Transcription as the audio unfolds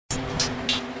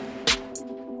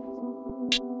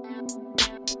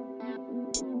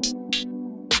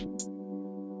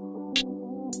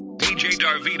DJ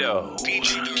Darvito.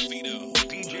 DJ Darvito.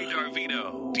 DJ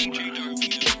Darvito. DJ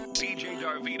Darvito. DJ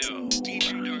Darvito.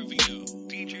 DJ Darvito.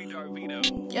 DJ Darvito.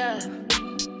 Yeah.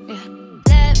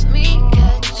 Let me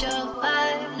catch your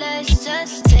vibe. Let's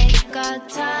just take our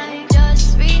time.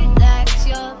 Just relax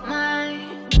your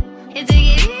mind and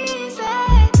take it easy.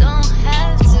 Don't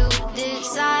have to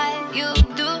decide. You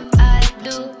do, I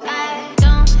do. I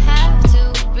don't have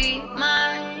to be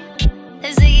mine.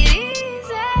 Let's take it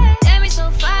easy. Get me so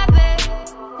far, babe.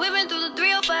 We've been through the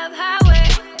 305 highway.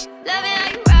 Loving how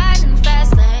you ride in the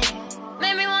fast lane.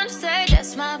 Made me wanna say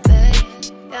that's my babe.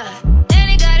 Yeah. Then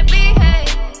it gotta be, hey.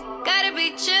 Gotta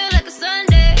be chill like a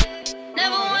Sunday.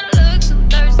 Never wanna look too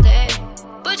thirsty.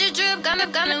 But your drip got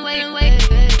me waiting.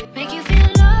 Make you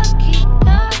feel lucky.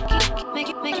 Make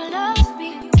you love me.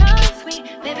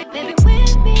 Baby,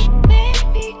 with me.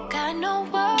 Got no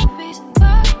worries.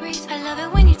 I love it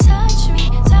when you touch me.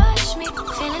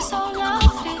 Feeling so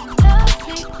lovely.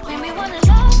 Make me wanna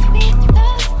love me.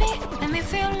 Make me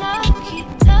feel lucky.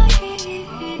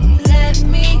 Let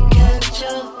me catch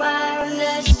your fire.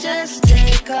 Let's just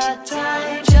take our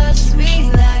time. Just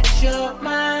relax your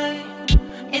mind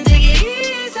and take it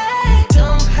easy.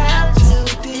 Don't have to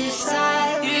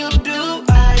decide. You do,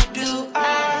 I do.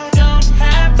 I don't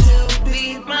have to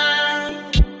be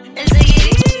mine. And take it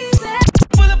easy.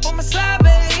 Pull up on my side,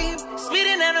 babe.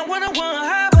 Speeding down the 101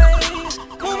 highway.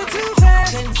 Moving too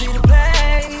fast, couldn't see the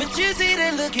play. But you see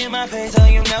the look in my face, so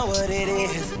you know what it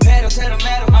is. Pedal to the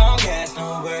metal, on gas,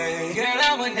 no way. Girl,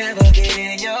 I would never get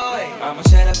in your way. I'ma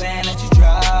shut up and let you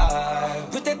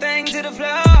drive. Put that thing to the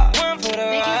floor, one for the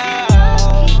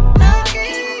ride.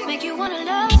 Make you wanna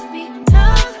love me.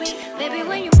 Baby,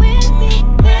 when you with me,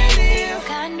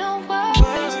 got no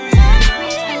worries. I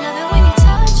love it when you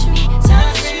touch me.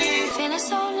 Feeling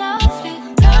so lovely.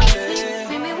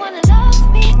 Make me wanna love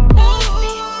me.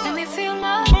 Let me feel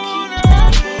lucky.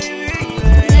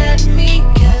 Let me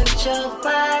catch your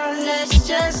fire. Let's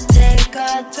just take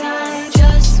our time.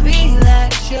 Just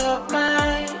relax your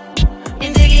mind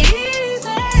and take it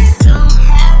easy. Don't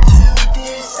have to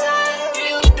decide.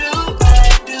 You do, I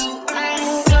do. I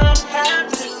don't have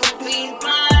to be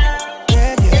mine.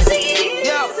 Let's take it easy.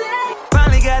 Yo,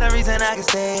 finally got a reason I can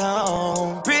stay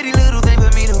home. Pretty little thing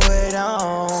for me to wait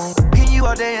on. Can you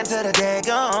all day until the day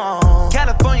gone?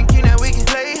 California king that we can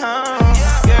play home.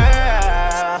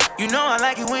 Yeah, you know I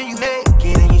like it when you make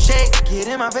it and you shake it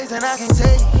in my face and I can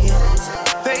take it.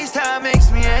 FaceTime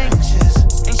makes me anxious,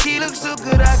 and she looks so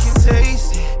good I can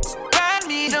taste it. Ride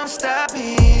me, don't stop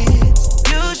it.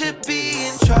 You should be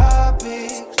in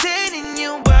tropics, dating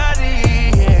your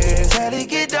body. Yeah, Sally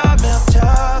get dark milk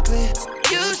chocolate.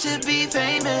 You should be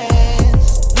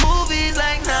famous. Movies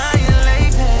like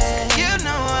Annihilation. You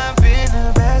know I've been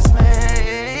the best man.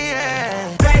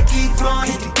 Yeah. Back keep flowing,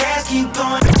 hit the gas, keep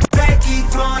going. Back keep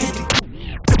flowing, hit the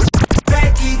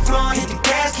back keep flowing, hit the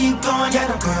gas, keep going. Yeah,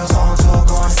 them girls on tour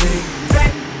going city.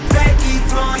 Back keep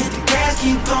flowing, hit the gas,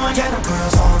 keep going. Yeah, them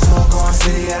girls on tour going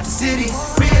city after city.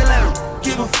 Real life,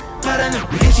 give a f better than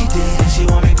and she did. And she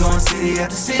want me going city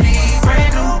after city.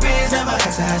 Brand new biz, never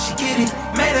asked her how she get it.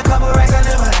 Made a couple racks, I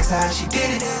never asked her how she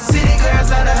did it. City girls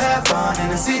like to have fun in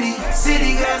the city.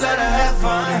 City girls like to have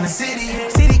fun in the city.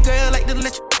 City girl like to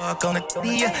let you fuck on the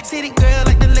yeah. City girl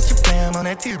like to let you bam on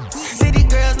that too. City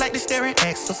girls like to stare at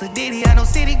X, so sedity. I know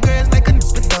city girls like a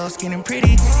with dark skin and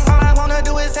pretty. All I wanna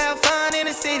do is have fun in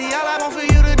the city. All I want for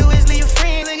you to do is leave your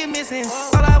friends and get missing.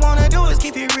 All I wanna do is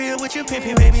keep it real with your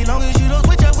pimpin', baby. Long as you don't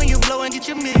switch up when you blow and get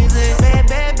your music.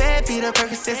 Bad, feed up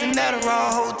Percocets and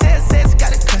Adderall. Hotel sets,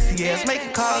 got a cussy ass,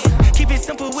 making calls. Keep it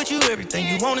simple with you, everything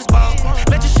you want is ball.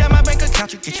 Let you share my bank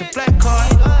account, you get your black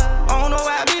card. I don't know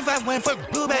why I be if I went for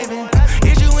you, baby.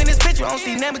 Is you in this picture, I don't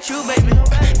see nothing but you, baby.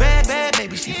 Bad,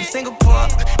 baby, she from Singapore.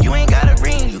 You ain't got a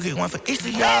ring, you get one for each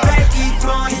of y'all. Back keep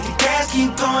flowing, hit the gas,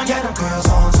 keep going. Yeah, them girls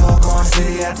on tour, going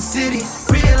city after city.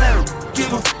 Real life,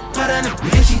 give a f better than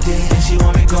and she did. And she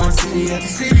want me going city after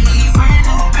city. Brand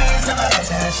new bands, never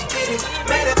asked her how she did it.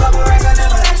 Made a couple racks, I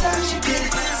never asked her how she did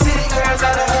it. City girls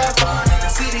out to have fun in the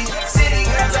city. City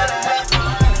girls out to have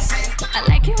fun in the city. I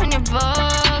like it when you're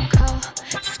vocal,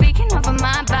 speaking over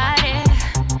my body.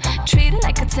 Treat it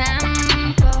like a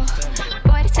tempo.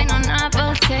 Boy, this ain't no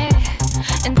novelty.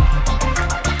 And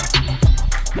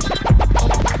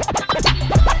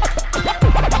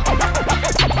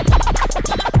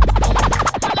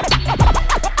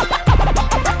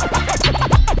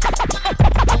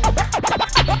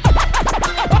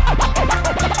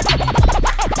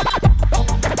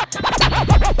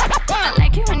I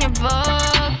like it when you're vocal.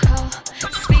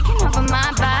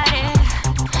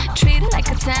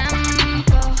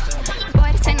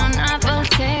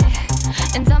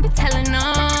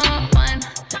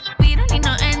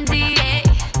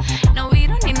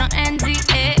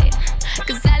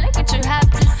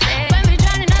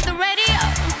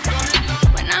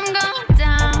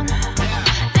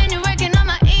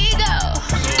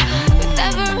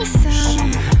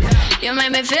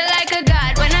 me feel like a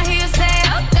god when I hear you say,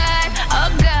 oh God, oh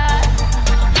God.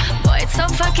 Boy, it's so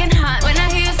fucking hot when I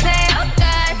hear you say, oh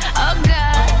God, oh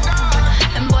God.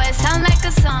 And boy, it sound like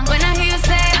a song when I hear you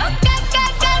say, oh God,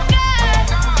 God, God,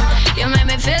 God. You make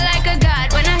me feel like a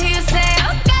god when I hear you say,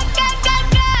 oh God, God, God,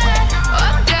 God.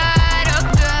 Oh God, oh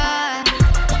God.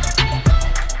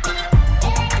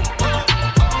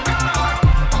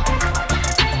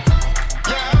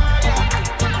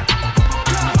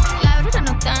 Louder than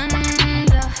no thunder.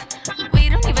 We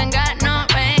don't even got no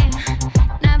rain.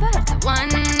 Never have to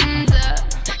wonder.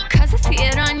 Cause I see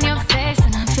it on your face.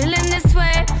 And I'm feeling this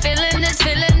way. Feeling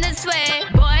this way.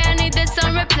 Boy, I need this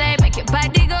on replay. Make your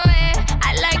body go away.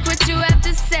 I like what you have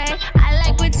to say. I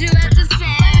like what you have to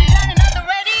say. Turning up the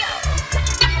radio.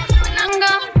 When I'm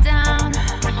going down.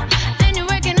 And you're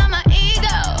working on my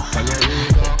ego.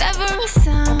 With every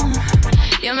sound.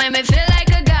 You make me feel like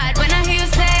a god when I hear you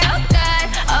say, oh God,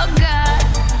 oh God.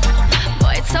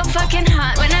 Boy, it's so fucking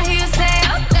hot when I hear you say,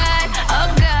 oh God, oh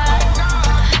God.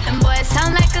 And boy, it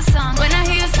sound like a song when I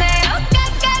hear you say, oh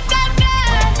God, God, God,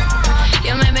 God.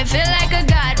 You make me feel like a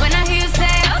god when I hear you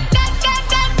say, oh God, God,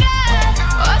 God, God.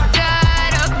 Oh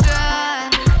God, oh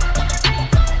God.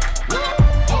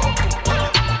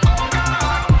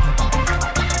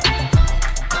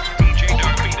 DJ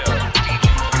Darvido.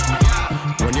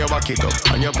 When you back it up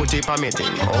and you put it on me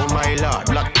thing. Oh my lord,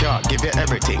 black card, give you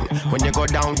everything. When you go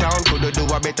downtown, could you do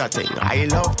a better thing? I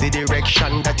love the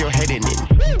direction that you're heading in.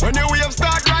 When the wave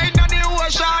start riding on the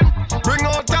ocean, bring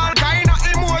out all kind of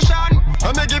emotion.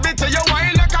 And me give it to you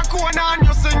wild like a Conan.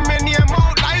 You sing me name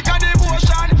out like a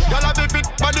devotion. Y'all have a fit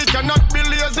body, cannot be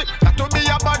lazy. Got to be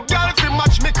a bad girl if you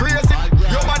match me crazy.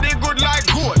 Your body good like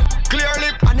gold, clear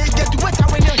lip, and it get wetter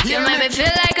when you hear You make me it.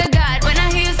 feel like a god when I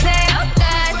hear you say, oh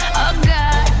God, oh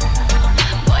God.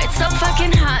 Boy, it's so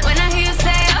fucking hot when I hear you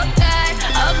say, oh God,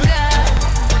 oh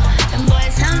God. And boy,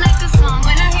 it sound like a song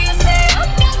when I hear you say, oh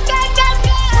God, God, God,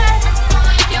 God.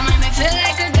 You make me feel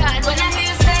like a god when I hear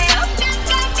you say, oh God,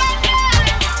 God, God, God.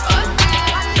 Oh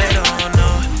God. They don't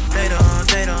know, they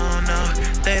don't know,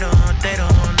 they don't know, they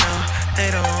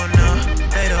don't know,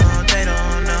 they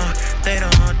don't know,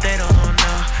 they don't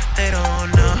know, they don't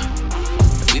know.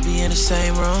 We be in the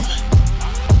same room,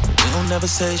 we don't never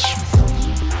say shit.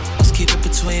 Let's keep it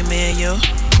between me and you,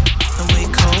 and we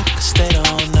cool, cause they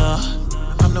don't know.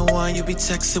 I'm the one you be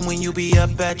texting when you be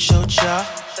up at your job.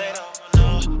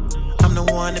 I'm the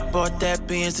one that bought that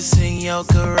Benz to sing your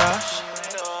garage.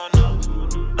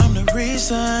 I'm the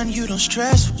reason you don't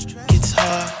stress when it gets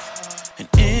hard. And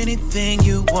anything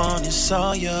you want is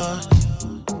all yours.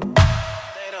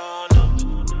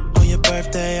 On your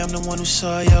birthday, I'm the one who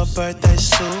saw your birthday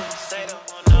suit.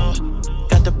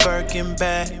 Got the Birkin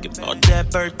bag and bought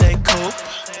that birthday coupe.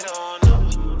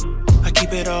 I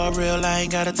keep it all real, I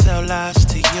ain't gotta tell lies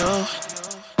to you.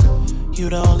 You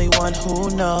the only one who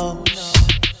knows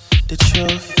the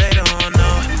truth. They don't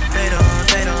know, they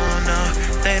don't know,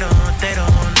 they don't know, they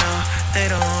don't know, they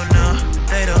don't know,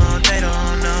 they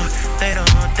don't know,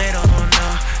 they don't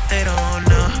know, they don't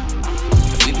know.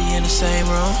 We be in the same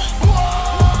room,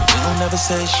 we don't never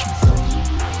say shit.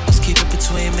 Let's keep it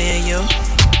between me and you,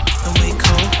 and we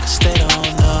cool, cause they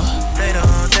don't know. They don't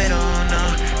know, they don't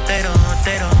know,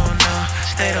 they don't know,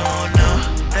 they don't know,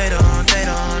 they don't know, they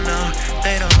don't know,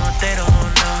 they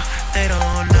don't know, they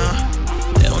don't know.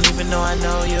 They don't even know I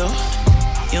know you.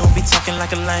 You don't be talking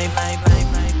like a lame.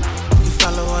 You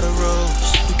follow all the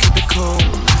rules, you keep it cool.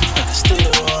 Stay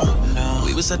the war.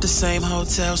 We was at the same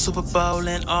hotel, Super Bowl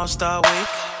and All-Star Week.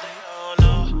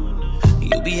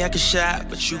 You be acting shy,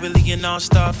 but you really an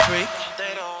all-star freak.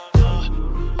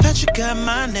 Bet you got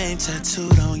my name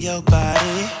tattooed on your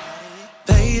body.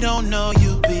 They don't know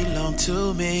you belong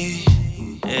to me.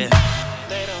 Yeah.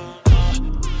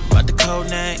 About the code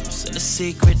names and the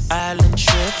secret island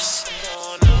trips.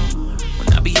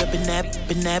 When I be up in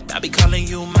that, I be calling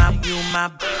you my.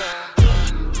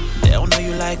 They don't know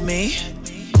you like me.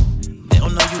 They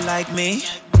don't know you like me.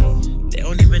 They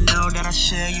don't even know that I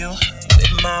share you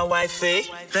with my wifey.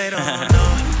 They don't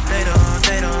know, they don't know,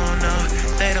 they don't know,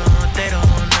 they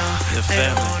don't know, they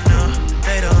don't know,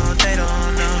 they don't know, they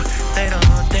don't know,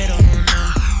 they don't know,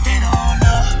 they don't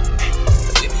know.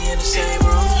 We be in the same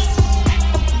room,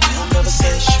 we don't never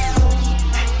say shit.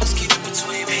 Let's keep it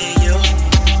between me and you,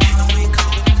 and we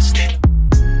cool, stay.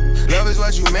 Love is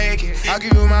what you make it. I'll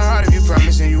give you my heart if you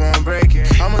promise and you won't break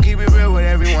it. I'ma keep it real with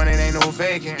everyone, it ain't no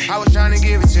faking. I was trying to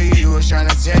give it to you, you was trying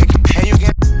to take it. And you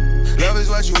can. Love is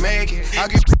what you make it. I'll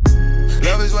give.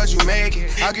 Love is what you make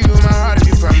it. I'll give you my heart if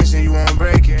you promise and you won't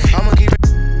break it. I'ma keep it.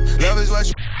 Love is what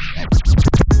you.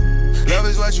 Love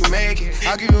is what you make it.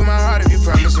 I'll give you my heart if you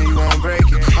promise and you won't break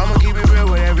it. I'ma keep it real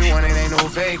with everyone, it ain't no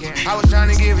fake.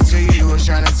 trying to give it to you, you was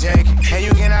trying to take it. And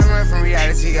you cannot run from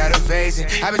reality, gotta face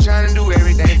it. I've been trying to do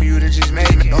everything for you to just make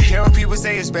it. Don't care what people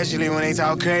say, especially when they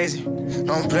talk crazy.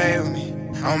 Don't play with me,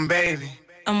 I'm baby.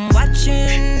 I'm watching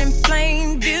in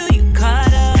plain view, you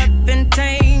caught up and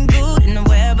tangled in the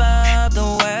web of the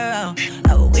world.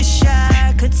 I wish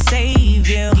I could save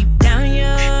you. Deep down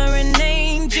you're an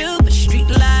angel, but street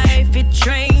life, it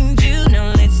trained you.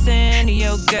 Now listen to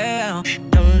your girl,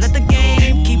 don't let the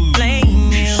game keep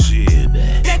playing you.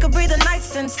 Take a breather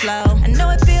nice and slow. I know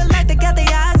it feel like they got their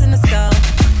eyes in the scope.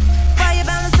 Why you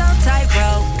balance on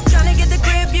tightrope? Tryna get the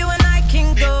crib, you and I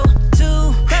can go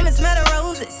to. Promise meadow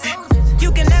roses.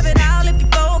 You can have it all if you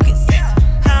focus.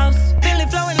 House, Billy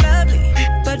flowing lovely.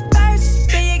 But first,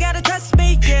 baby, you gotta trust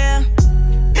me, yeah.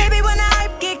 Baby, when the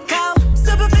hype get cold,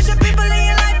 superficial people in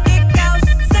your life get ghost.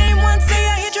 Same one say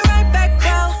I hit you right back,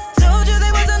 bro. Told you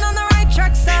they wasn't on the right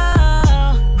track, so.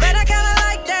 But I kinda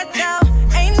like that, though.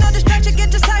 Ain't no distraction,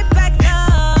 get your sight back, no.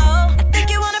 I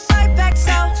think you wanna fight back,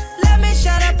 so. Let me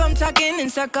shut up, I'm talking in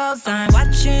circles. I'm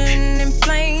watching in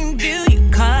plain view. You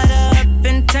caught up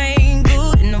and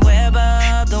tangled in the web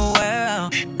of the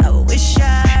world. I wish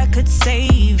I could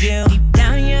save you. Deep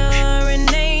down you're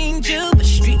an angel, but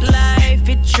street life,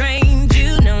 it trained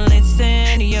you. Now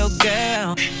listen to your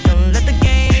girl, don't let the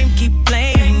game keep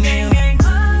playing you. Gang,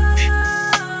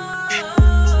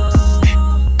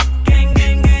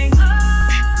 gang, gang.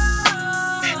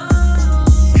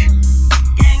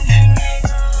 Gang, gang, gang.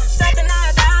 Something I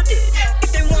adopted. If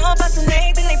they want bust an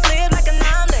egg, then they flip like an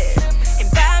omelet.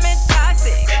 Environment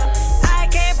toxic, I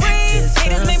can't breathe.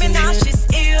 Haters make me nauseous,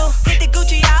 ew. Hit the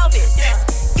Gucci outfits.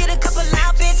 Get a couple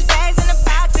outfits, bags in the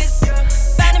boxes.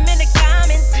 Find them in the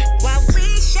comments while we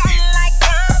shine like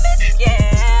comets,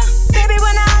 yeah. Baby,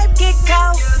 when the hype get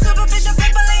cold, superficial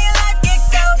people in your life get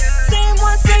cold. Same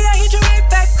one say I hit you right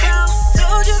back, bro.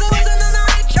 Told you there wasn't on the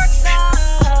right track, so.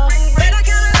 But I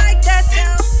kinda like that,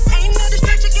 though. Ain't no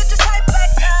distraction, get your sight back,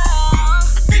 though.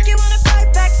 I think you wanna fight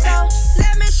back, so.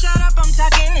 Let me shut up, I'm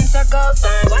talking in circles.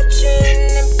 I'm watching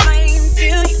in plain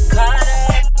view. You caught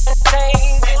up and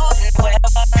tangled in the web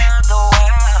of the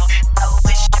world. I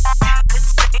wish I could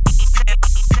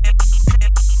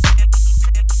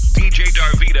DJ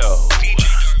Darvito. DJ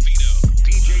Darvito.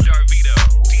 DJ Darvito.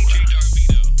 DJ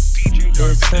Darvito. DJ Darvito.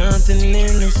 There's something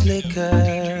in this liquor.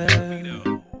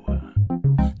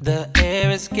 The air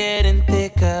is getting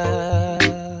thicker.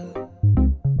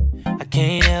 I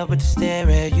can't help but to stare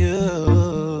at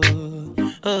you.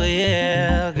 Oh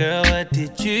yeah, girl, what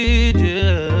did you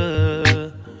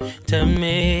do? Tell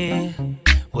me,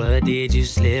 what did you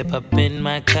slip up in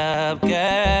my cup,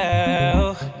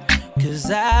 girl? 'Cause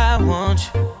I want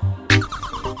you.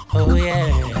 Oh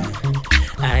yeah,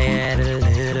 I had a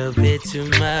little bit too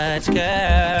much,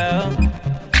 girl.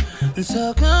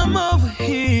 So come over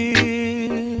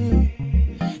here.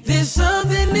 There's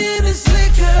something in this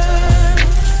liquor.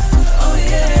 Oh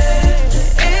yeah, the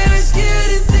air is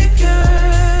getting thicker.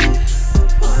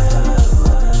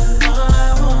 All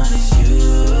I want is you.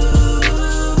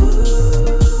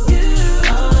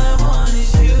 All I want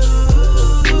is you.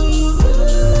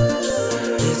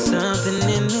 There's something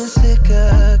in this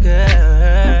liquor,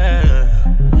 girl.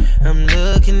 I'm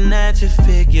looking at your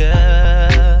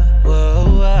figure.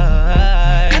 Whoa,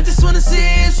 I just wanna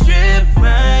see you strip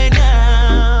right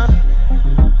now.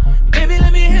 Baby,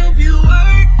 let me help you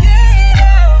work it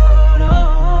out.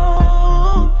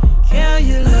 Oh, girl,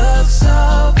 you look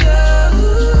so good.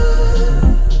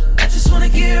 I just wanna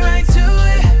get right to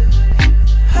it.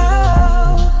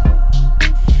 Oh,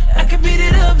 I can beat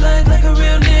it up like a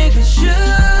real nigga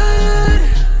should.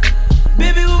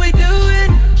 Baby, what we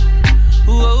doing?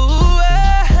 Whoa,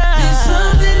 there's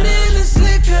something in this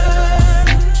liquor.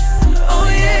 Oh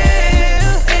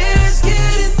yeah, air is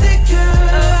getting thicker.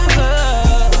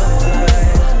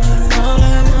 All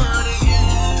I want is you.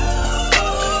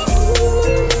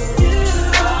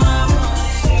 All I want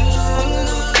is you.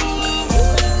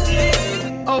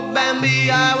 Oh, Bambi,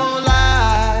 I won't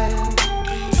lie.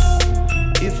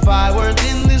 If I weren't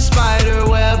in this spider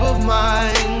web of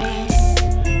mine,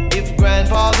 if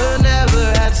grandfather never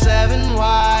had 7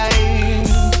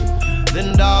 wives, then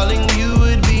darling, you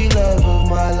would be love of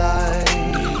my life.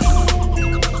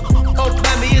 Oh,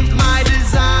 Bambi, it's my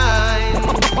design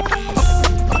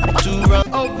to run.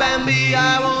 Oh, Bambi,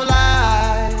 I won't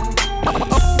lie.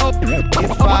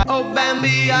 Oh,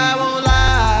 Bambi, I won't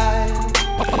lie.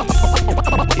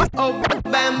 Oh,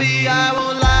 Bambi, I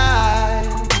won't lie.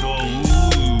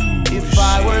 If I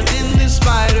weren't in this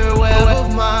spider web of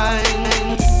mine,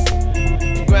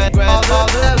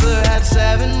 grandfather ever had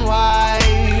 7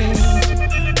 wives,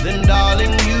 then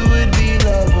darling, you would be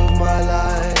love of my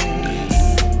life.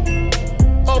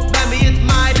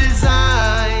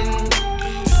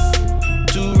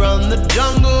 the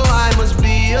jungle, I must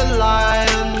be a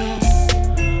lion.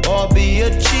 Or be a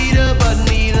cheater, but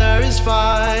neither is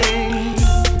fine.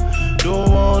 Don't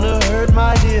wanna hurt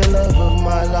my dear love of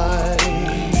my life.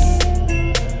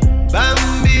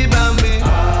 Bambi, Bambi,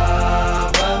 ah,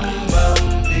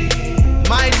 Bambi.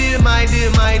 My dear, my dear,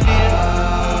 my dear,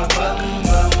 ah,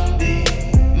 Bambi.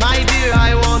 My dear,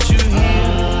 I want you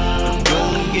here.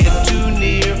 Don't get too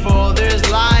near, for there's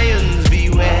lions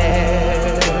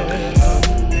beware.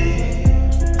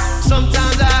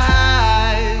 Sometimes I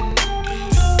hide.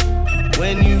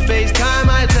 When you FaceTime,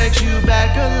 I text you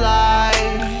back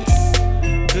alive.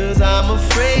 'Cause I'm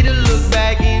afraid to look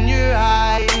back in your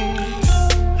eyes.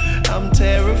 I'm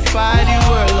terrified you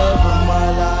were love of my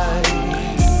life.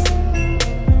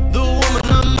 The woman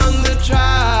among the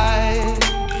tribe,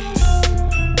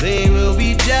 they will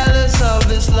be jealous of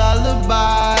this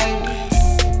lullaby.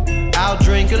 I'll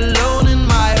drink alone in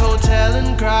my hotel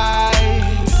and cry.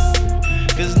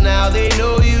 'Cause now they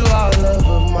know you are love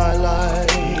of my life.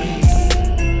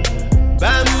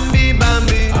 Bambi,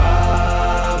 Bambi,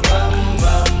 ah,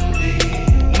 Bambi.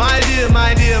 My dear,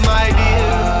 my dear, my dear,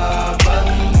 ah,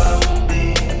 Bambi.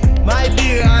 My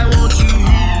dear, I want you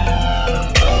here.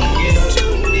 Don't get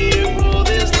too near, for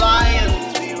this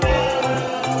lions beware.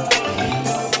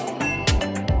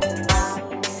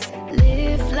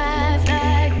 Live life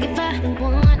like if I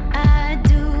want, I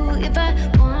do. If I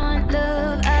want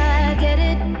love, I get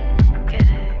it.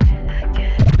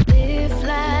 Live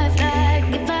life like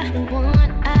if I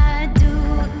want, I do.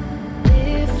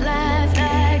 Live life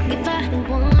like if I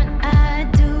want, I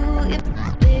do.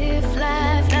 Live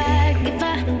life like if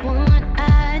I want,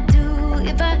 I do.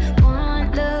 If I want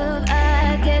love,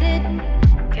 I get it.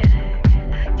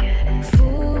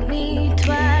 Fool me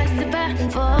twice if I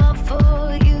fall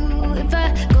for you. If I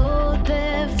go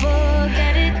there,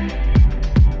 forget it.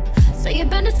 So you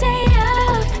better stay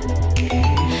up,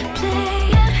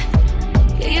 player.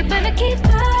 Yeah, you better keep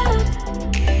up,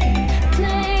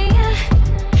 player.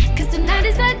 'Cause tonight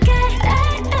is a game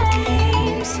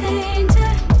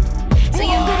changer. So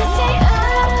you better stay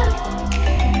up,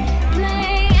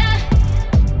 player.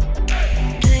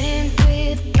 Playing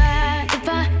with fire. If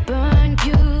I burn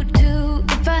you too,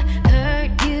 if I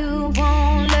hurt you,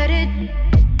 won't let it.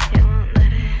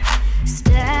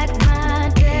 Stack my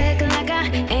deck like I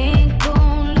ain't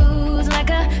gon' lose,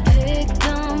 like a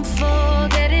victim,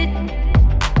 forget it.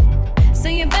 So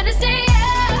you better stay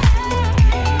up,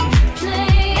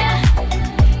 player.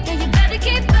 Yeah, you better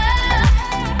keep up,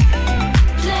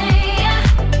 player.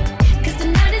 'Cause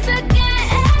tonight is a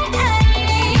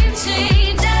game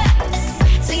changer.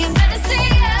 So you better stay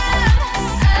up,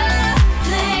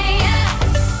 player.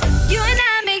 You and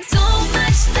I make so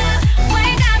much love. Why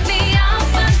you got me all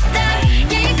fucked up?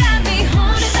 Yeah, you got me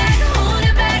holding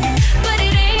back, but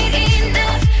it ain't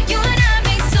enough. You and I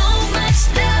make so much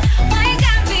love. Why you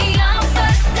got me all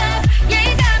fucked up? Yeah,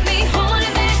 you got me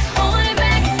holding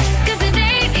back, 'cause it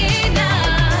ain't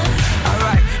enough.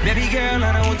 Alright, baby girl,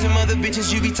 I don't want them other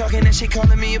bitches. You be talking that shit,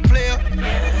 calling me a player.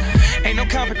 Ain't no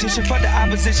competition for the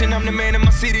opposition. I'm the man in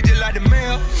my city, just like the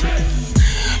mail.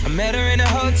 I met her in a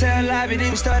hotel lobby,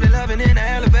 then we started loving in the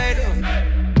elevator.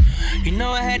 You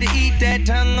know I had to eat that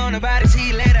tongue on her body,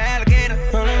 she let her alligator.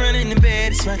 Running in the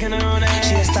bed, smacking her on the ass.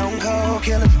 She a stone cold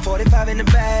killer, 45 in the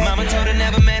bag. Mama told her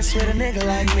never mess with a nigga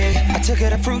like me. I took her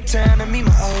to Fruit Town to meet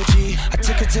my OG. I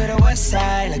took her to the west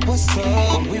side, like what's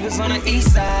up? We was on the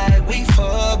east side, we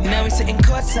fucked. Now we sitting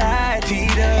courtside,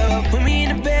 feet up. Put me in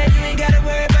the bed, you ain't gotta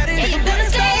worry about it. Yeah, you better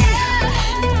stay up,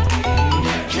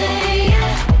 player.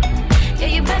 Yeah,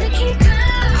 you better keep up,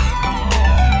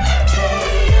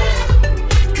 player.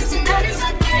 'Cause tonight is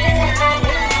a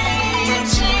game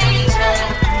changer.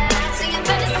 So you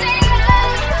better stay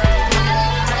up,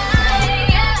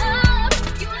 player.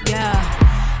 Yeah.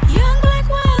 Young, black,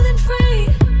 wild and free,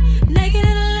 naked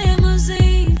in a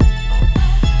limousine.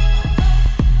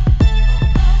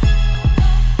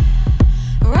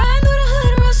 Riding through the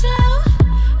hood real slow.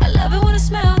 I love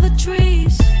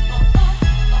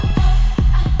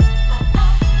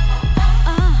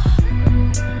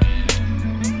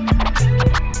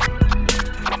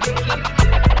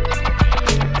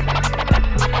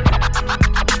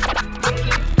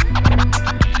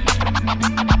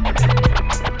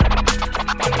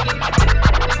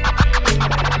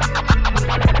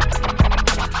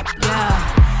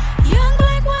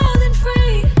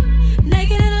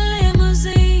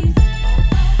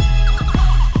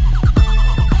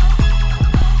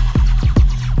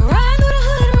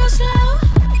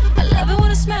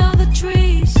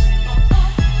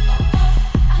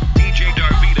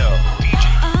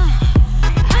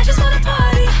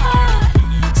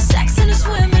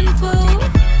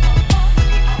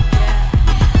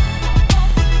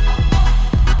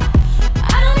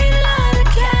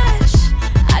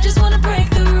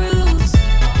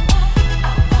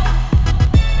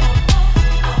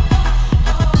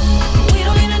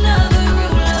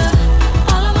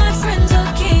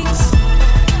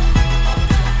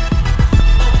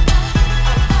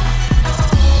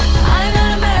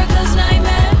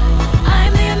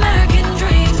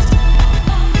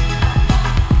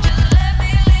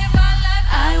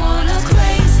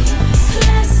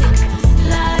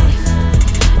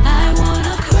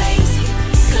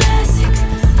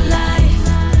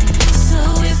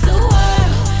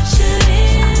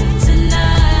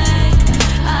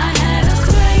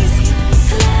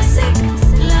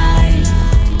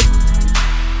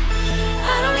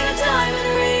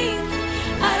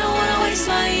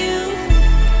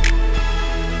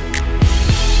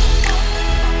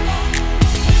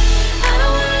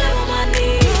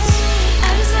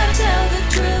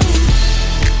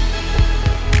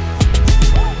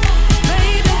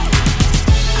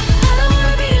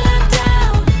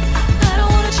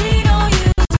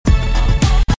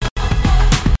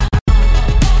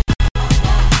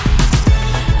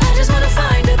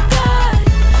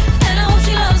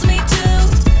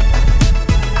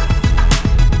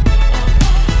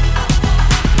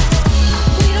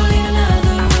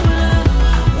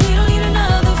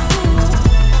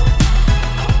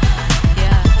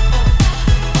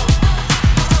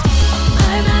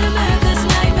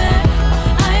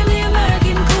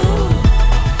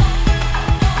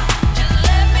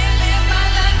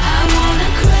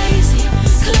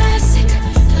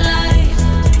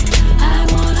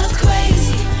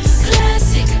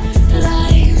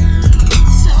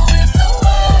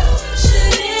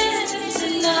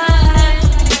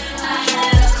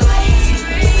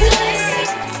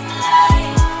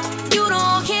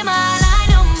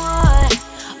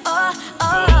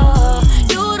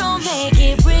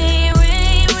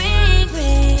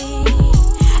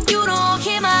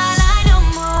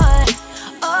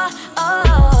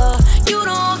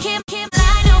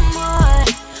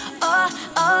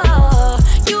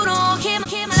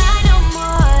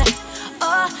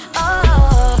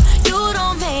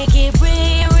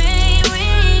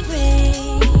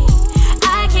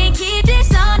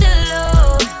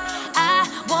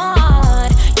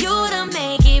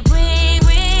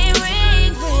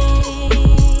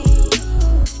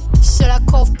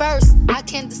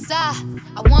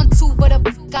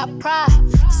got pride.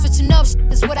 Switching up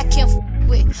is what I can't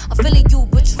with. I'm feeling you,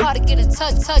 but you hard to get in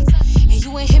touch. And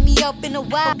you ain't hit me up in a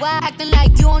while. Acting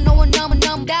like you don't know a number,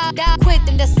 die. Quit,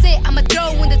 then that's it. I'ma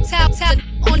throw in the towel.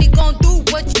 Only gon' do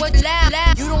what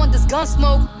loud. You don't want this gun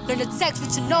smoke. Learn to text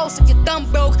with your nose so your thumb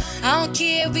broke. I don't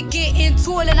care if we get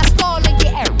into it and I stall and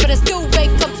get air, but I still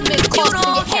wake up to miss calls. You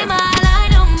don't hit my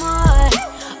line no more.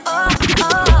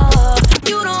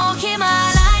 You don't hit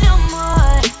my line no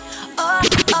more.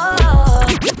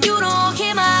 You don't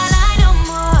hit my line no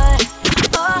more.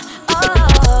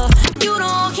 You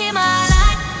don't hit my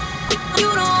line. You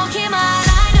don't hit my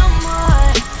line no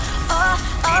more.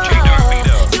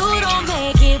 You don't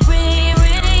make it ring.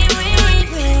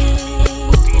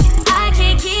 I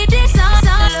can't keep this on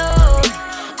low.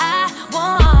 I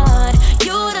want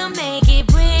you to make it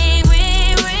ring.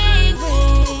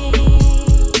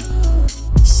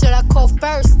 Should I call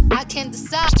first? I can't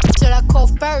decide. Should I call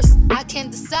first? I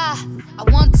can't decide. I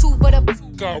want to, but I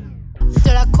go.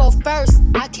 Should I call first?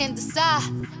 I can't decide.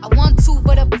 I want to,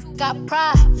 but I got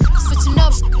pride. Switching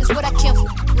up is what I can't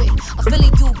with. I'm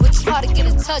feeling you, but you hard to get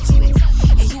in touch with.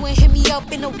 And you ain't hit me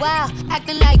up in a while.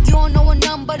 Acting like you don't know a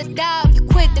number to dial. You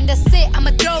quit, then that's it.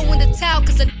 I'ma throw in the towel,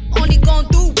 cause I only gon'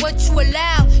 do what you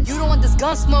allow. You don't want this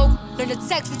gun smoke. Learn to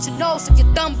text with your nose so your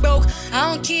thumb broke.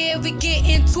 I don't care if we get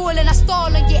into it and I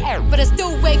stall and get air, but I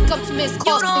still wake up to miss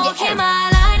calls. You don't hit my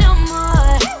line no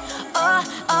more.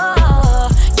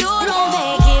 You don't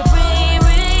make it ring.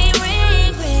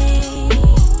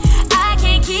 I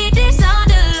can't keep this on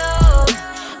the low.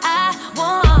 I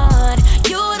want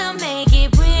you to make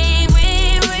it ring.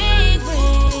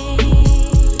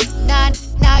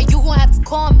 Nah, you gon' have to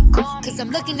call me, cause I'm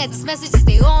looking at these messages,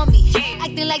 they on me.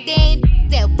 Acting like they ain't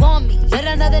that want me. Let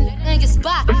another in your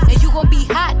spot, and you gon' be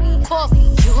hot,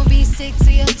 coffee. You gon' be sick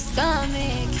to your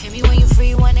stomach. Hit me when you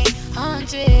free,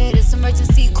 1-800. It's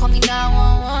emergency, call me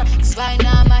 911. Cause right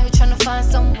now I'm out here tryna find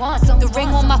someone. The ring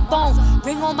on my phone,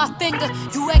 ring on my finger.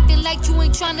 You acting like you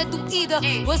ain't tryna do either.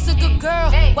 What's a good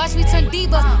girl? Watch me turn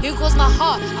diva. Here goes my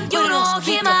heart, I put You it on don't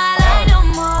speaker. hit my line no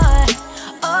more.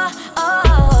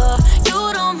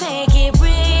 You don't make it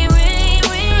ring.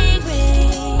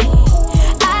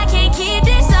 I can't keep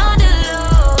this on the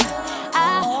low. I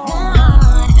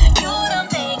want you to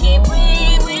make it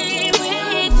ring.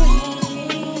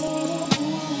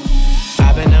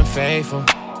 I've been unfaithful.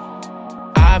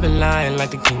 I've been lying like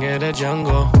the king of the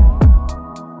jungle.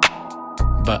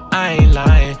 But I ain't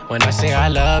lying when I say I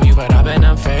love you, but I've been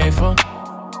unfaithful.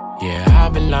 Yeah,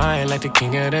 I've been lying like the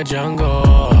king of the jungle.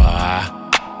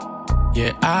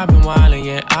 Yeah, I've been wildin',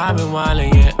 yeah, I've been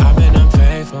wildin', yeah, I've been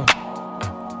unfaithful.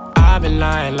 I've been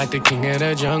lying like the king of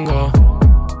the jungle.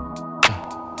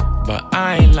 But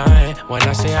I ain't lying when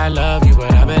I say I love you,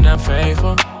 but I've been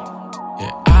unfaithful.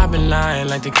 Yeah, I've been lying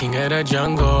like the king of the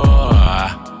jungle.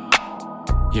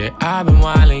 Yeah, I've been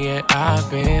wildin', yeah, I've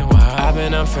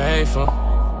been unfaithful.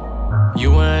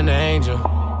 You were an angel,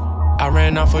 I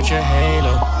ran off with your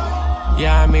halo.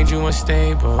 Yeah, I made you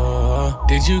unstable.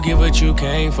 Did you get what you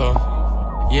came for?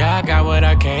 Yeah, I got what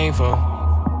I came for.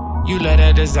 You let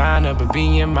a designer, but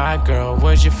being my girl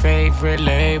was your favorite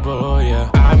label, yeah.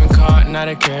 I've been caught, not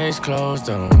a case closed,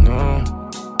 oh no.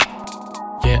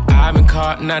 Yeah, I've been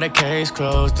caught, not a case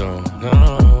closed, oh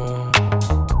no.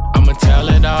 I'ma tell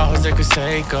it all, Jose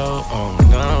Canseco, oh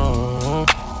no.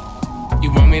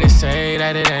 You want me to say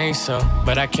that it ain't so,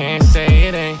 but I can't say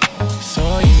it ain't,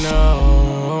 so you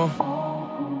know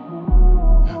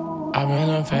I've been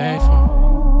unfaithful.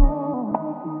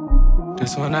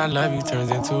 This when I love you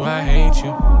turns into I hate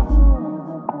you.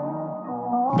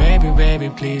 Baby,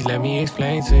 please let me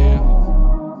explain to you.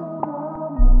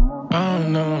 Oh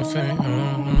no, I'm saying,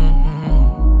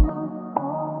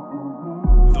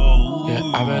 yeah,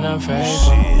 I've been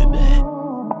unfaithful.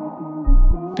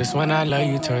 This when I love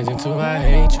you turns into I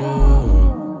hate you.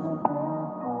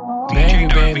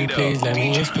 Baby, please let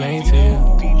me explain to you.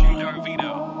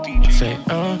 Say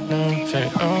oh no, say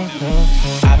oh no.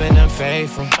 I've been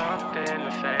unfaithful.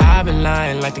 I've been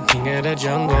lying like the king of the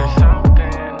jungle.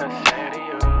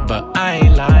 But I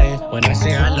ain't lying when I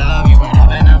say I love you, but I've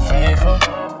been unfaithful.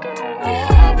 Yeah,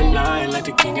 I've been lying like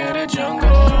the king of the jungle.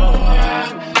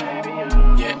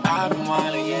 Yeah, I've been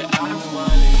wildin', yeah, I've been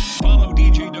wildin'. Follow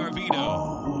DJ Darvido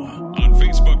on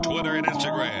Facebook, Twitter, and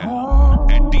Instagram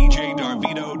at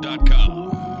djdarvido.com.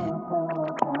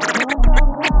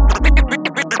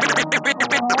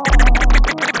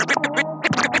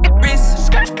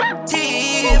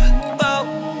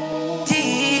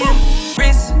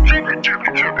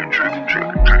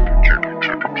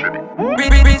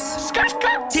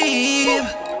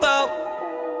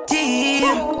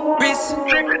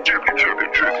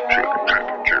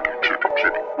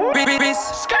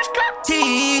 wrist,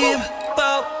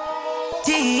 T-Bo,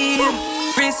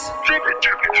 wrist.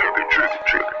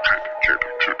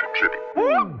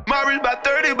 My wrist about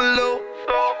 30 below.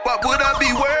 Why would I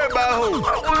be worried about who?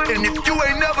 And if you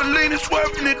ain't never leaning,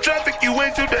 swerving in traffic, you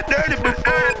ain't too that dirty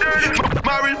before.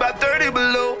 My wrist about 30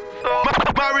 below.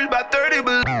 My wrist about 30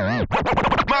 below.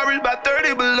 My wrist about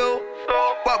 30 below.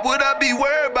 Why would I be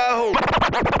worried about who?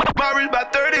 My wrist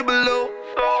about 30 below.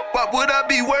 Why would I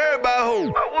be worried about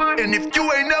who? And if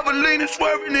you ain't never leaning,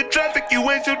 swerving in traffic, you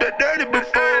ain't too that dirty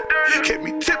before. Kept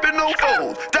me tipping on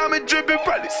foes, diamond dripping,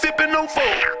 probably sipping on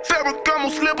foes. Ferragamo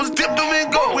slippers dipped them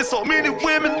in gold. With so many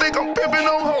women think I'm pimping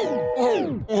on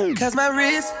hoes. Cause my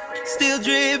wrist still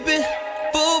dripping,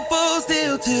 full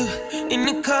still too. In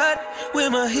the cut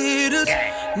with my hitters,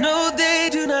 no they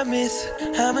do not miss.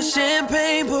 I'm a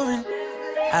champagne pouring.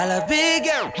 I love big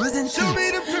girls and cheeks.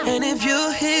 And if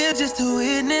you're here just to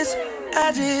witness,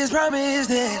 I just promise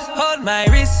this. Hold my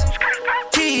wrist,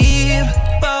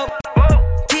 T-Bo,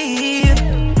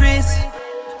 wrist,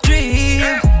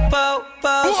 T-Bo,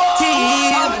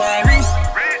 Hold my wrist,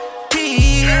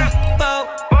 T-Bo,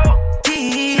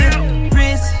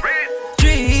 wrist,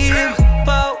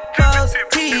 T-Bo,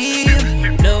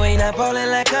 No, ain't not ballin'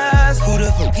 like us. Who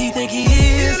the fuck he think he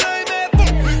is?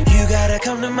 You gotta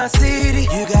come to my city,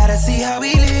 you gotta see how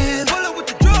we live.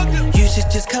 You should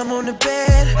just come on the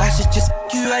bed, I should just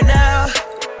fuck you right now.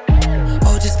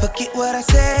 Oh, just forget what I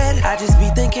said, I just be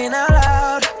thinking out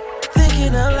loud.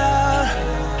 Thinking out loud.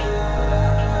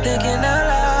 Thinking out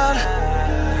loud.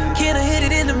 Can I hit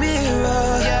it in the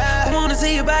mirror? I wanna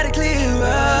see your body clearer.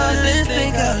 Let's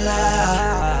think out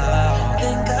loud.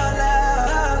 Think out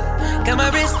loud. Got my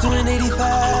wrist doing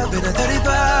 85 and a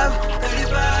 35.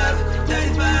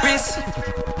 Wrist,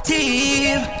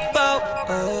 T-Bo,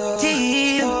 wrist,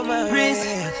 T-Bo, my wrist,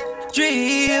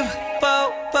 T-Bo,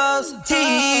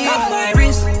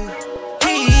 wrist,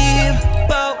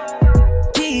 T-Bo,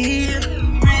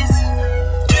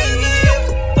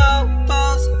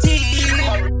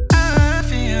 I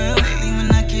feel lately when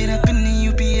I get up and then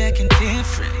you be acting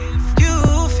different. You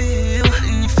feel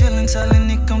and you're feeling telling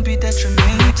it gon' be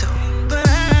detrimental. But I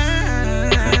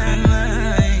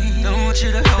don't want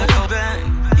you to hold back.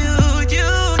 You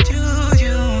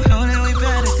know that we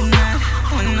better than that.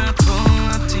 When I pull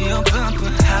up to your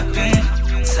bumper, hop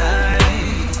inside.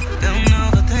 Don't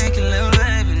overthink it, little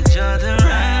baby, enjoy the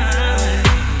ride.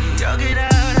 Y'all get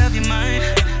out of your mind,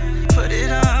 put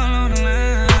it all on the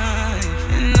line.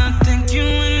 And I think you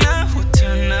and I will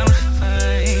turn out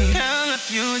fine. Girl, if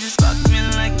you just fuck me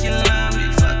like you love me,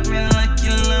 fuck me like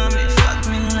you love me, fuck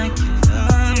me like you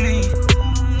love me,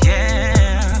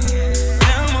 yeah.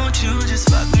 Girl, won't you just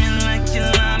fuck me like you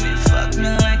love me, fuck me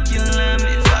like you love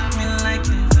me, fuck me like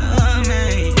you love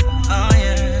me, oh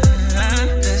yeah.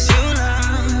 Cause you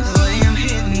love the way I'm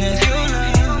hitting it, you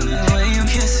love the way I'm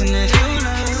kissing it, you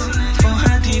love, oh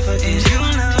how deep I get, you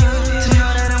love to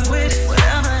know that I'm with it,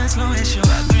 whatever, as long as you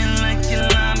fuck me like you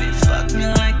love me, fuck me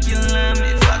like you love me,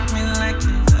 fuck me like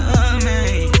you love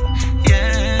me,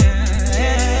 yeah.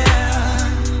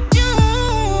 You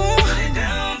put it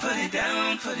down, put it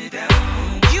down, put it down.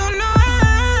 You know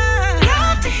I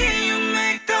love to hear you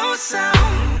make those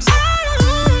sounds.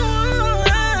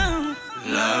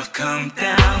 Love come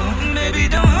down, baby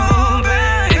don't hold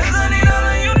back, 'cause I need all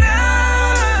of you now.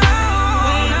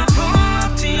 When I pull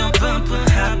up to your bumper,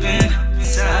 hop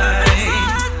inside.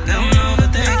 Don't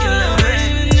overthink it, little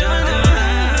baby, enjoy the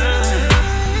ride.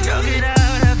 Y'all get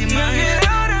out of your mind,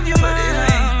 put it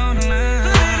all on the line.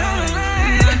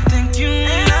 And I think you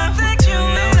and I will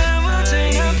turn out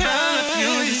fine. Girl, if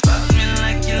you just fuck me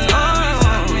like you love me,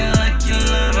 fuck me like you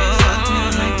love me, fuck me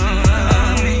like you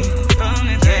love me,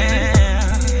 yeah.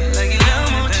 Like you love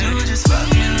me, won't you just fuck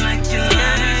me like you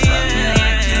love me, fuck me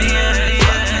like you love me,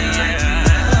 fuck me like you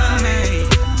love me,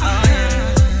 oh yeah.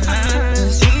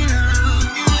 'Cause you know,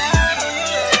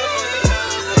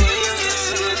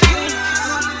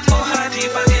 oh how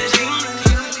deep I get, you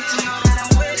to know that I'm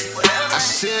with it, whatever. I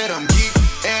said I'm geek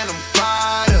and I'm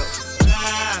fired up.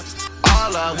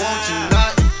 All I want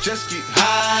tonight is just get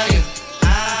higher.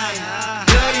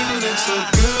 Girl, you look so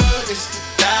good, it's to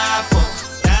die for.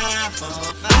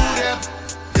 Ooh, that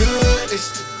good, it's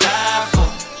to die for.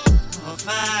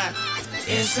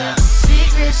 It's a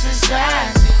secret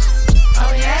society.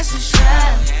 All we ask is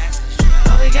try.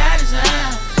 All we got is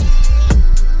love.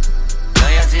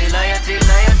 Loyalty, loyalty,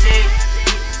 loyalty.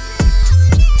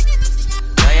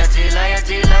 Loyalty,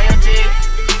 loyalty, loyalty.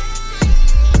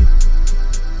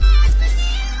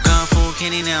 Gone full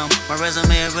Kenny now. My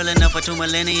resume real enough for 2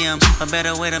 millenniums. A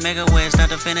better way to make a way, start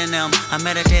defending them. I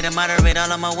meditate and moderate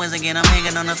all of my wins again. I'm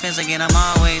hanging on the fence again, I'm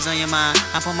always on your mind.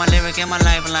 I put my lyric and my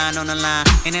lifeline on the line.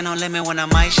 And ain't no limit when I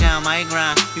might shine, might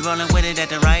grind. You rolling with it at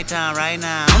the right time, right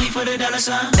now. Only for the dollar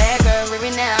sign. Bad girl, leave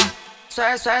it now.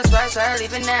 Swerve,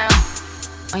 leave it now.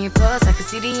 On your pulse, I can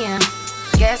see the end.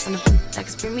 Gas on the like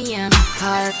it's premium.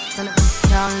 Car on the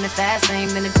down in the fast lane,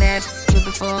 then the bad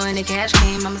before and the cash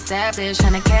came. I'm established,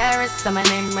 100 carats. I'm my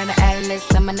name, run the atlas.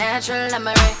 I'm a natural, I'm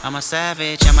a ray. I'm a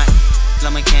savage, I'm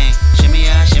a king. Shimmy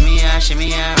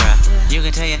out, right. You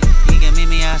can tell you, he can meet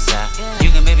me outside. You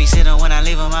can babysit him when I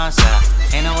leave him outside.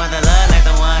 Ain't no other love like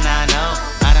the one I know.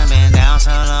 I done been down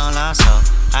so long, lost hope.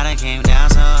 I done came down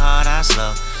so hard, I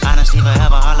slow. I done sleep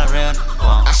forever, all the real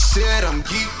won't. I said I'm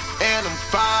geek and I'm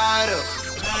fired up.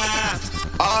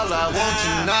 All I want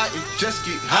tonight is just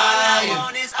get higher. All I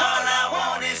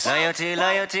want is loyalty.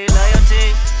 Loyalty.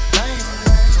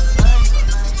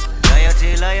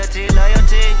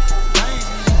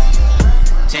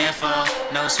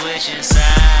 10-4, no switching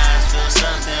sides. Feel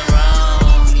something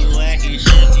wrong. You acting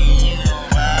shifty, you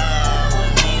don't ride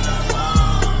with me no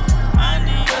more. I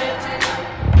need loyalty.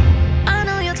 I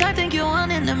know your type, think you're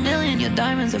 1 in a million. Your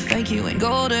diamonds are fake, you ain't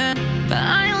golden. But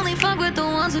I only fuck with the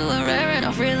ones who are rare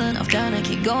enough, real enough, trying to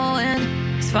keep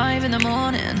going. It's 5 in the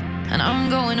morning, and I'm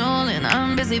going all in.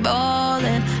 I'm busy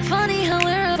balling. Funny how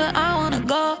wherever I wanna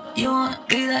go, you wanna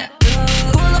be that girl.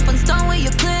 Pull up and stone with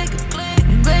your click.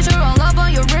 Glacier all up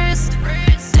on your wrist.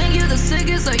 Think you the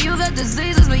sickest or you got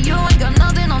diseases, but you ain't got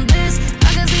nothing on this.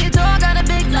 I can see it all, got a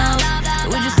big mouth.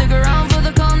 Would you stick around for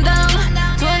the calm down?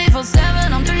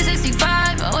 24/7, I'm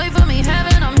 365. Wait for me,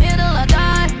 heaven, I'm here till I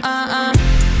die.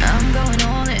 I'm going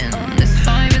all in. It's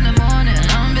 5 in the morning,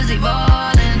 I'm busy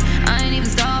balling. I ain't even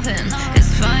stopping. It's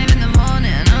 5 in the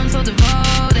morning, I'm so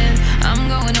devoted. I'm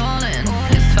going all in.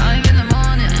 It's 5 in the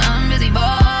morning, I'm busy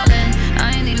balling.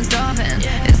 I ain't even stopping.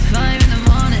 It's 5 in the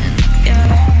morning,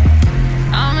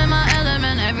 yeah. I'm in my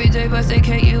element every day, but they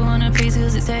can't you on a piece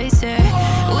cause it tasted.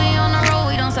 We on the road,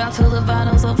 we don't stop till the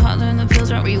bottles of hot and the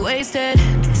pills are re-wasted.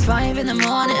 It's 5 in the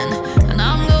morning, and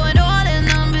I'm going all in.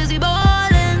 I'm busy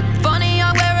balling. Funny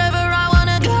how wherever I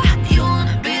wanna go, you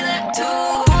wanna be there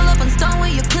too. Pull up and stone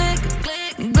with your click.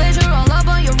 Glacier all up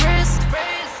on your wrist.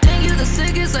 Think you the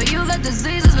sickest or you got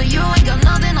diseases, but you ain't got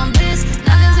nothing on this.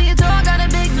 I can see it all, got a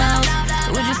big mouth.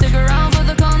 Would you stick around for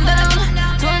the calm down?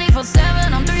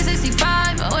 24/7, I'm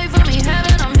 365. Wait for me,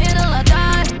 heaven, I'm here till I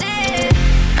die.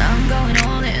 I'm going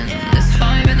all in. It's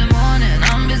 5 in the morning,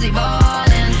 I'm busy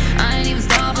balling. I ain't even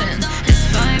stopping. It's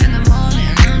 5 in the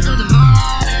morning, I'm so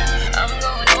devoted. I'm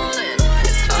going all in.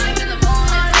 It's 5 in the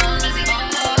morning, I'm busy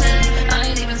balling. I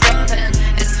ain't even stopping.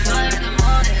 It's 5 in the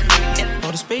morning. Yeah.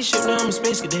 On the spaceship, now I'm a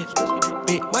space cadet.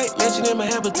 Big white mansion in my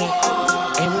habitat.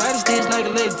 Aim right at stage like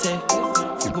a laser tag.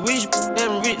 You can reach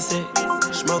damn rich set.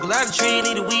 Smoke a lot of trees,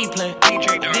 need a weed plant.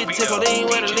 Did tip on, they ain't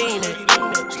where to lean at.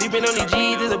 Sleeping on these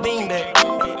G's is a beanbag.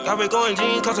 Got red going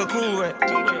jeans, cause I'm cool rap.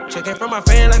 Checking from my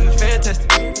fan like a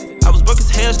fantastic. I was broke as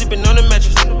hell, sleeping on the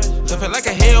mattress. So felt like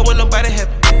a hell when nobody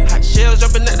happy. Hot shells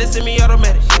jumping out, they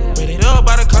semi-automatic. When it up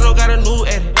by the condo, got a new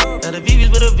edit. Now the VV's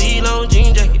with a V-long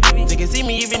jean jacket. They can see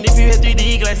me even if you had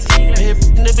 3D glasses. My head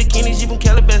in the bikini, she from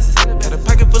Calabasas. Got a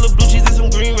pocket full of blue cheese and some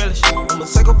green relish. I'm a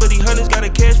psycho for these hunters, got a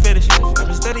cash fetish. I've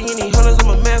been studying these hunters, I'm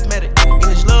a mathematic. And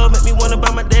this love make me wanna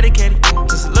buy my dedicated.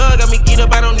 This love got me geeked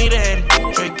up, I don't need a addict.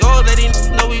 Straight gold, they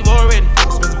didn't know we've already.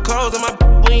 Expensive clothes on my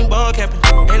we ain't ball capping.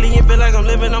 Alien feel like I'm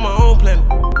living on my own planet.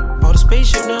 On the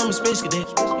spaceship, now I'm a space cadet.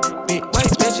 Big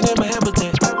white mansion in my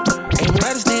habitat. Aim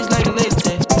right at stage like a laser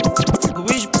tag. Fuck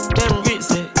reach, damn rich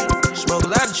set. Smoke a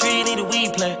lot of trees, need a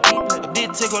weed plant. I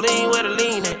did tickle, they ain't where to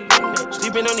lean at.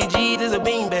 Sleeping on these G's is a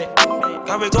beanbag.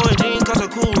 Got red going jeans, cause I'm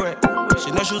cool rap.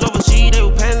 Shit, no shoes overseas, they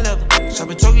were pan leather.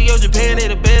 Shopping Tokyo, Japan, they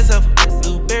the best ever.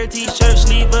 Blueberry t-shirt,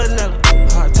 sleeve vanilla.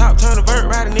 Hard top, turn a vert,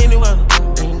 riding any weather.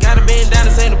 Ain't gotta bend down,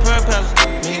 this ain't a propeller.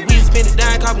 Man, we spend it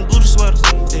down, copping Gucci sweaters.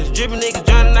 Say the drippin' niggas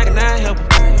drowning like a 9 helper.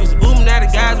 Used to boom, now the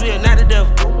guys, we are not the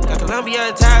devil. Got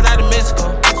Colombia ties out of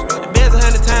Mexico. Got the beds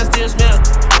 100 times, still smell.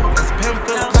 Got some pimp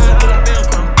for the climb for the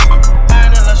Velcro.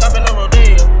 Buying that shopping on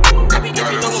Rodeo. I be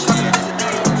giving no more coffee, it's a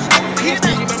day. Here's the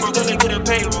remember when they get a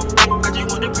payroll. I just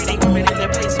want the pretty women in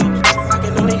that peso. I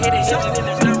can only hit it, engine in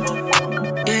the Lambo.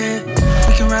 Yeah,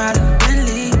 we can ride in the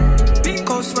Bentley.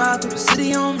 Ghost ride through the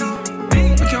city on me.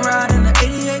 We can ride in the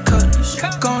 88 Cutlass.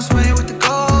 Gon' sway with the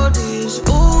goldies.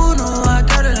 Ooh, no, I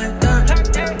got it like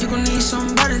that. You gon' need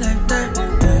somebody like that.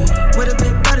 With a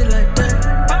big body like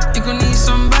that. You gon' need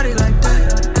somebody like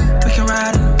that. We can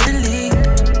ride in the Bentley.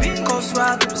 Ghost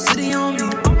ride through the city on me.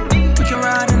 We can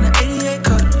ride in the 88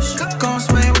 Cutlass. Gon'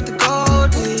 sway with the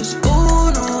goldies.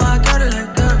 Ooh, no, I got it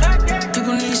like that.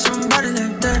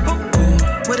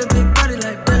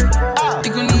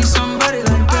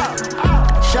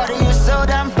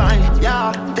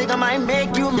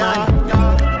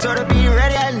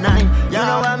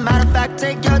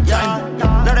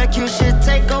 few shit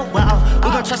take a while. We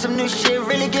gon' try some new shit,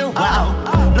 really get wild.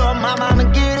 Lord, mama, I'ma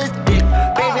give this dick.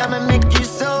 Baby, I'ma make you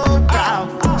so proud.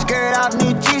 Skirt off,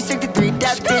 new G63.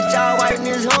 That bitch all white and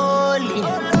is holy.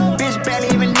 Bitch barely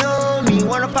even know me.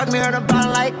 Wanna fuck me on the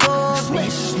bottom like Kobe.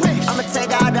 I'ma take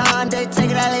out the Hyundai,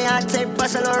 take it out Leontay,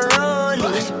 bust a little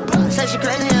rollie. Say she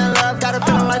crazy in love, got her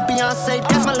feeling like Beyonce.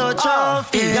 That's my little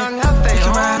trophy. Young Huffy. We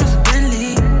can ride in the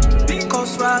Bentley, big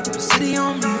ghost ride with the city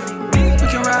on me. We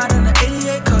can ride in the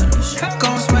 88 Cutlass,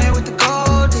 gon' sway with the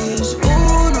gold is. Ooh,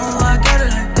 no, I got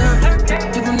it like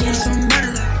that. You gon' need some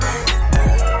better like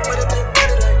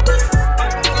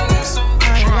I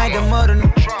ain't like the mother,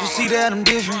 you see that I'm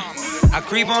different. I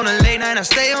creep on a late night, I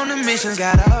stay on the missions,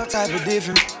 got all type of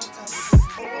different.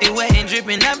 It wet and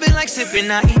dripping, I been like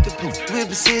sipping, I eat the poop with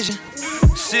precision.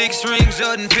 6 rings,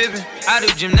 Jordan Pippen. I do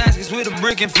gymnastics with a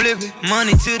brick and flip it.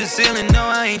 Money to the ceiling, no,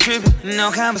 I ain't tripping.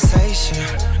 No conversation.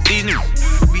 These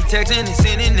niggas be texting and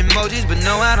sending emojis, but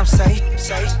no, I don't say.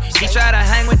 He try to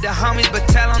hang with the homies, but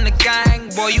tell on the gang,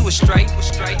 boy, you was straight.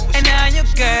 And now your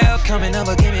girl coming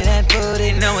over, give me that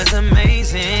booty, know it's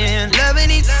amazing. Loving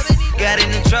these, got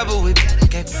into trouble with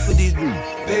these.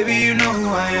 Baby, you know who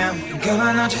I am, and girl,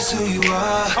 I know just who you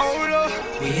are.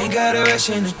 We ain't got a rush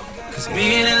in it, cause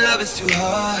being in love is too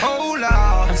hard.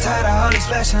 I'm tired of all these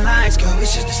flashing lights, girl, we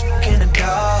should just fuck in the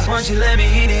dark. Once you let me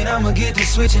hit it, I'ma get to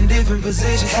switch in different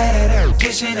positions. Had that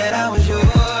wishing that I was yours.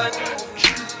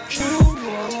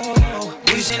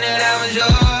 Wishing that I was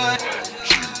yours.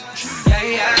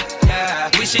 Yeah.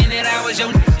 Wishing that I was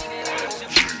your.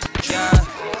 Yeah.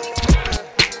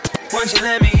 Once you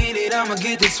let me hit it, I'ma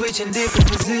get to switch in different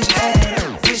positions.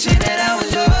 Wishing that I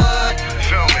was yours.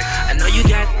 I know you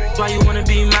got why you wanna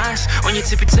be mine. On your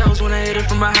tippy toes when I hit it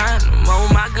from behind. Oh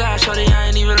my gosh, shorty, I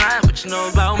ain't even lying. What you know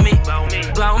about me?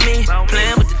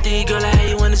 Playing with the D, girl, I had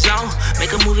you in the zone.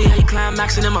 Make a movie, how you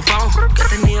climaxing in my phone. Got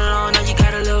the needle on, now you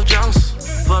got a little Jones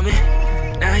for me.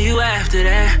 Now you after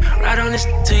that, ride on this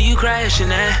till you crashing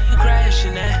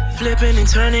that. Flipping and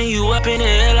turning you up in the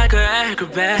air like an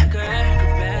acrobat.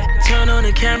 Turn on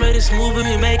the camera, this movie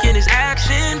we making is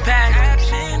action-packed.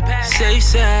 Safe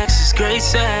sex is great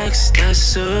sex,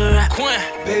 that's a wrap.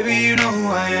 Baby, you know who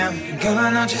I am, and girl,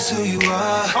 I know just who you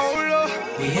are.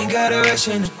 We ain't got a rush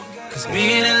in it, cause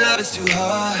being in love is too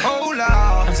hard.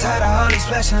 I'm tired of all these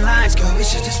flashing lights, girl, we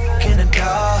should just fuck in the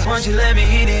dark. Once you let me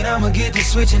hit it, I'ma get to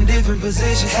switch in different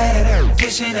positions. Had that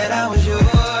wishing that I was yours.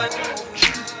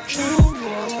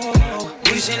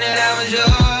 Wishing that I was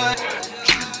yours.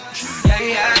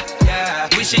 Yeah.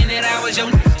 Wishing that I was your.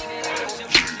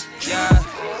 Yeah.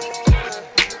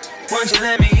 Once you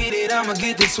let me hit it, I'ma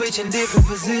get to switch in different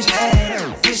positions.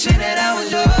 Wishing that I was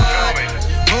yours.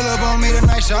 Pull up on me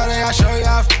tonight, shawty, I'll show you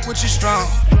I f with you strong.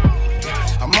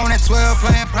 I'm on that 12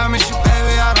 playing, promise you,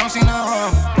 baby, I don't see nothing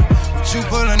wrong. With you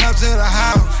pulling up to the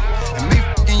house, and me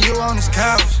f***ing you on this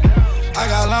couch. I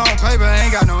got long paper,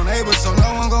 ain't got no neighbors, so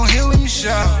no one gon' hear when you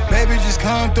shout. Baby, just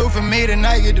come through for me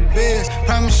tonight, get the biz.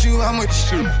 Promise you I'm with the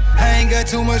shit. I ain't got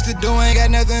too much to do, ain't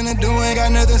got nothing to do, ain't got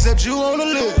nothing except you on the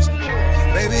list.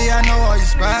 Baby, I know all your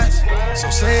spots, so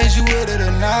say is you with it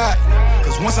or not.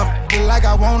 Cause once I f*** it like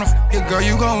I wanna f*** it, girl,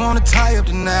 you gon' wanna tie up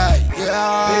tonight,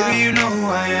 yeah. Baby, you know who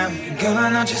I am, and girl, I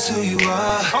know just who you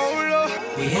are.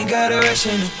 We ain't got a rush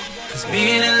in it, cause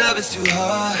being in love is too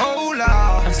hard.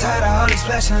 I'm tired of all these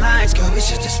flashing lights, girl, we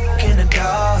should just fuck in the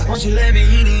dark. Once you let me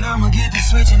hit it, I'ma get to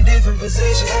switch in different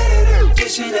positions.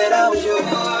 Wishing that I was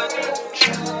yours.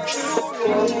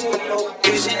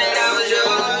 Wishing that I was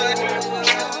yours.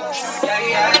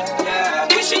 Yeah.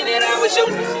 Wishing that I was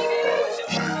yours.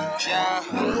 Yeah.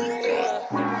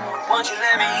 Once you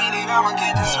let me hit it, I'ma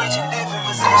get to switch in different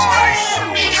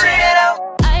positions. Wishing that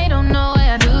I don't know why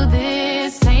I do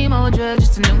this. Same old drug,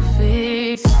 just a new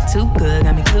fix. Too good,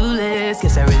 got me clueless.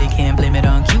 Guess I really can't blame it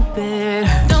on Cupid.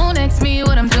 Don't ask me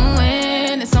what I'm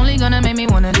doing. It's only gonna make me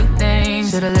wanna do things.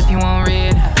 Should've left you on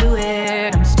red. I blew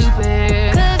it, I'm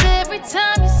stupid. Cause every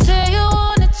time you say you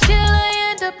wanna chill, I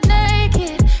end up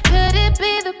naked. Could it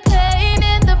be the pain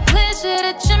and the pleasure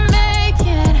that you're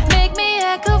making? Make me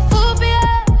act a fool for you,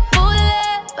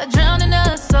 foolish, by drowning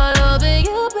us all over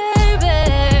you,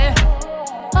 baby.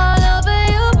 All over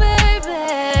you, baby.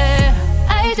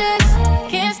 I just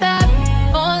can't stop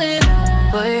falling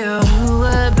for you. You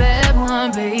a bad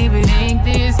one, baby. Make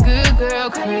this good girl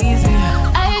crazy.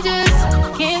 I just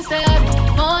can't stop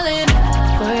falling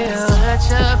for you. Such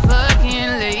a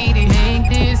fucking lady. Make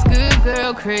this good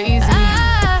girl crazy.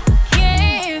 I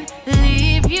can't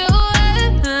leave you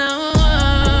alone.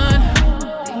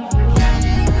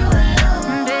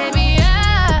 Baby,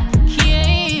 I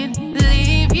can't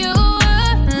leave you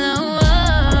alone.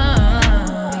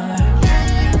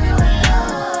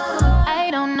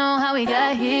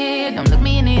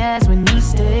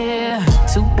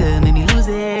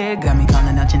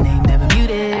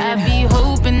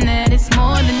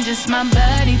 it's my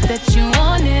body that you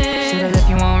wanted. Should've left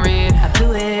you on red, I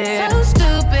blew it. So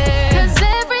stupid, cause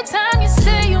every time you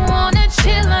say you wanna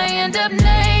chill, I end up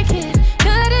naked.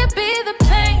 Could it be the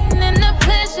pain and the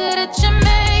pleasure that you're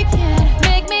making?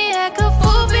 Make me act a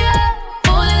fool for you,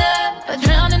 fall in love, but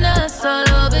drowning us all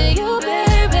over you,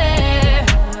 baby.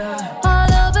 All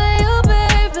over you,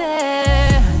 baby.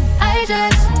 I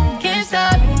just can't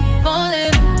stop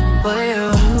falling for you.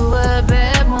 You a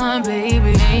bad one,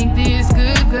 baby. Ain't this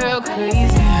good girl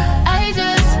crazy? I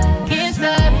just can't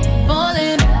stop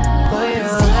falling for you.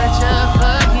 Such a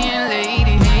fucking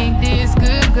lady. Ain't this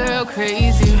good girl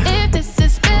crazy? If this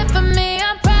is meant for me,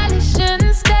 I probably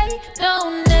shouldn't stay.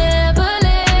 Don't never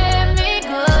let me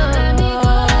go.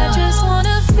 I just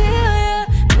wanna feel you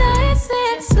nice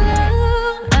and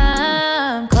slow.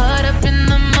 I'm caught up in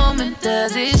the moment.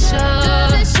 Does it show?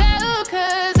 Does it show?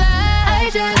 Cause I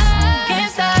just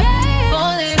can't stop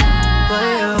falling for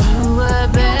you. You a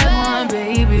bad one,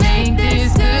 baby. Ain't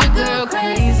this good girl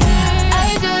crazy?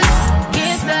 I just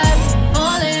can't stop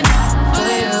falling for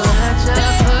you. Such a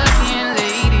fucking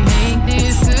lady. Ain't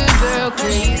this good girl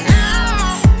crazy?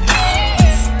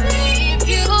 Leave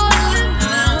you alone.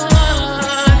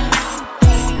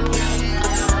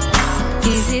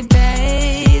 Is it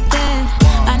bad that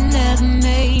I never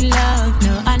made love?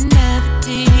 No, I never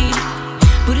did.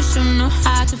 But I sure know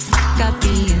how to fuck. I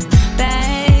be a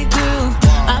bad girl.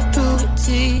 I prove it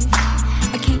to you.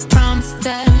 I can't promise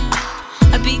that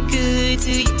I'll be good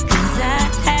to you, cause I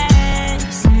had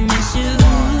some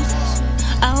issues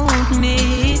I won't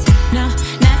miss. No,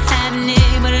 not having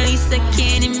it, but at least I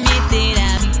can admit that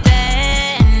I'll be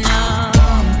bad. No,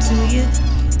 to you.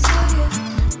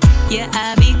 Yeah,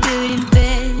 I'll be good in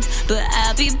bed, but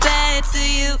I'll be bad to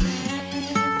you.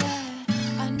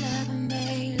 I never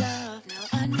made love, no,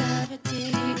 I never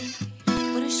did.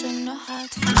 But I sure know how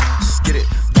to. Let's get it.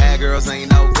 Bad girls ain't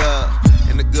no good,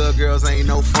 and the good girls ain't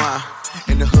no fun.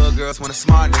 And the hood girls want a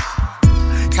smart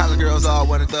nigga. College girls all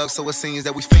want a thug, so it seems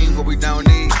that we fiend what we don't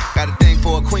need. Got a thing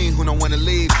for a queen who don't wanna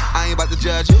leave. I ain't about to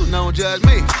judge you, don't judge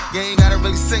me. You ain't gotta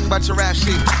really sing about your rap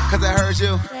sheet, cause I heard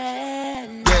you.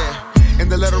 Yeah, in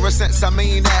the literal sense, I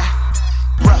mean that.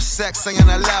 Rough sex saying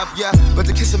I love ya, but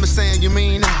to kiss him is saying you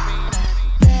mean that.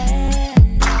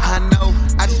 I know,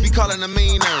 I just be calling a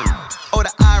meaner. Oh,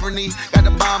 the irony, got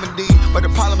the bomb in D, but the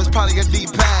problem is probably a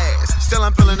deep pass. Still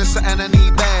I'm feeling this something I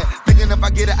need bad. Thinking if I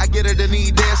get it, I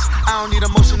need this. I don't need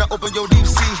emotion to open your deep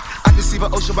sea. I can see the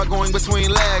ocean by going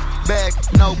between leg, bag,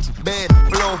 no, bed,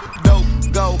 flow, dope,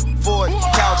 go, forward,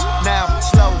 couch, now,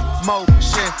 slow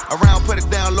motion. Around, put it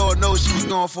down, Lord knows she was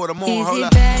going for the more. Hold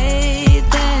up. Is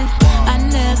it bad that I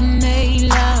never made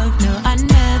love? No, I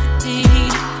never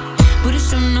did. But I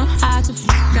sure know how to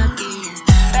fuck. I be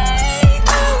bad.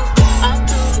 I'll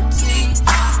do it to you.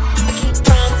 I can't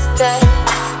promise that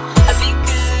I'll be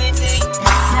good to you.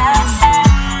 'Cause I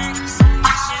had some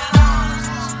issues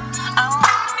I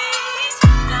won't miss.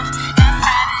 No, not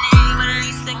happening, but at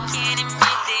least I can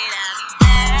admit that I'll be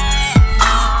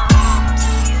bad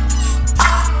to you.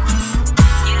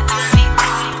 Yeah, I'll be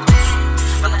good in bed,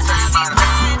 but I'll be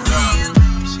bad to you.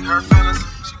 She hurt feelings,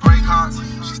 she break hearts,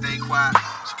 she stay quiet,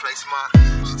 she play smart,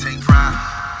 she take pride.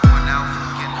 Going out,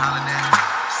 getting hollered at.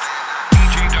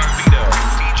 DJ Darvito.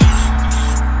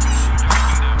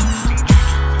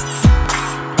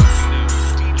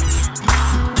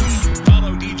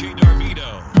 Follow DJ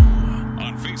Darvito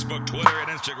on Facebook, Twitter, and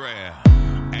Instagram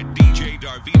at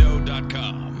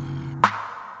djdarvito.com.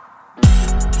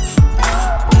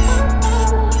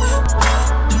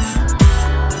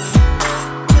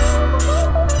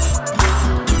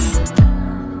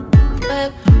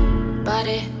 Whip,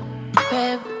 body,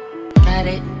 whip, got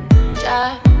it,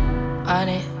 job on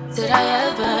it. Did I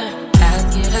ever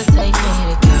ask you to take me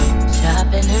to go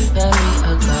shopping in Paris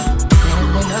or go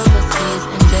sailing overseas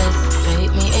and just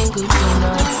drape me in Gucci?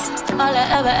 No, all I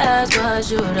ever asked was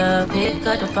you to pick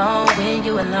up the phone when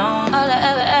you alone. All I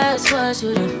ever asked was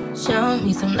you to show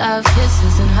me some love,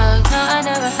 kisses and hugs. No, I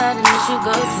never had an issue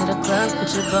go to the club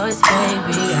with your boys,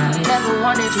 baby. I never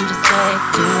wanted you to stay.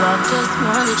 I just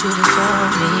wanted you to show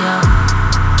me up.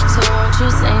 So won't you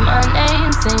say my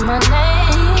name, say my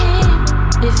name?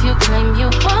 If you claim you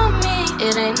want me,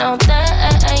 it ain't no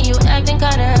thing. You acting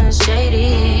kinda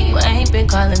shady. You ain't been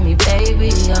calling me baby,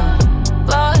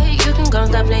 boy, you can go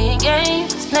stop playing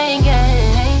games, playing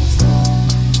games.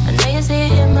 I know you see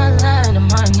it in my line,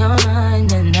 I'm on your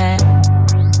mind, and that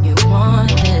you want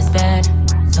this bad,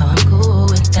 so I'm cool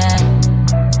with that.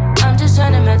 I'm just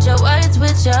trying to match your words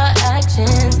with your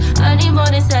actions. I need more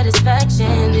than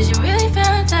satisfaction. Did you really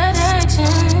feel that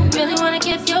action? Really wanna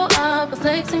give you up a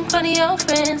flex post in front of your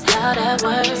friends. How that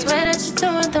works? Swear that you're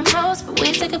doing the most, but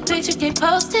we take a picture, can't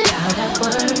post it. How that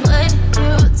works? What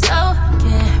you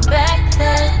talking back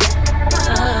then?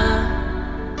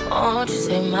 Won't you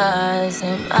say my,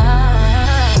 say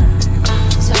my?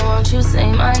 So won't you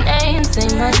say my name, say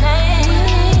my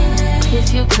name?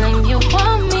 If you claim you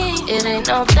want me, it ain't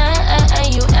no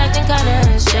thing. You acting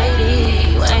kinda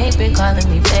shady. You ain't been calling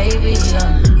me baby.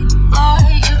 Or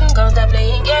you can go stop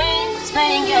playing games,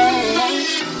 playing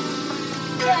games.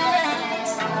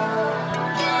 Games.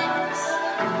 Games.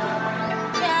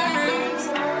 Games.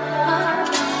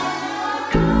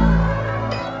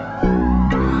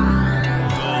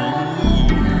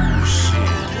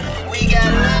 We got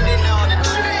London on the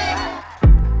track.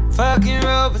 Fucking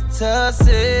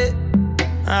Robitussin.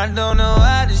 I don't know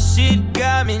why this shit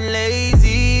got me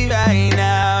lazy right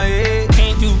now, yeah.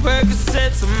 Can't do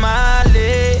Percocets on my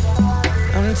leg.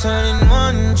 I'm turning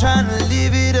one, trying to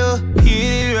live it up.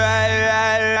 Hit it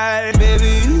right,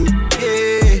 baby,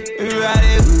 yeah. Ride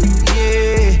it,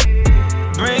 yeah.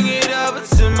 Bring it over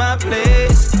to my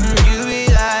place. You be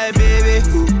like, baby,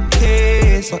 who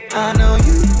cares? But I know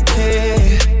you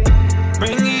care.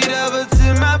 Bring it over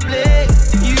to my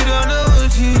place. You don't know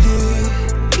what you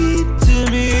did to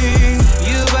me.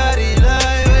 Your body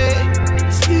lightweight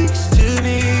speaks to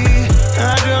me.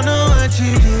 I don't know what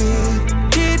you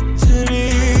did to me.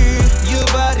 Your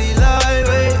body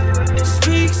lightweight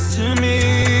speaks to me.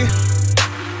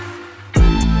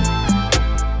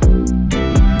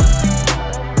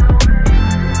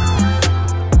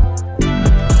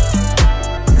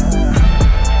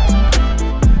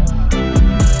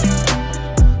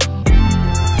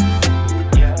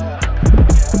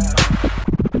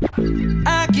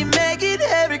 I can make it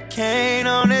hurricane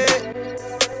on it.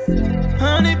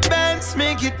 100 bands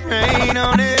make it rain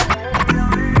on it.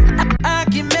 I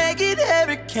can make it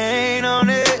hurricane on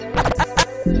it.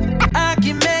 I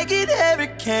can make it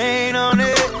hurricane on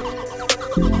it.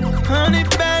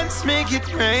 100 bands make it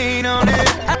rain on it.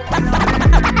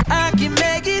 I can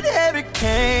make it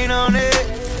hurricane on it.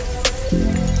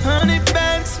 100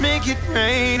 bands make it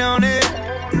rain on it.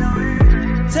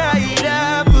 Tie it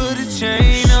up, put a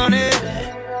chain on it.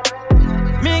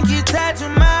 Make you tattoo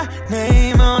my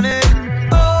name on it.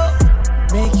 Oh,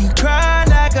 make you cry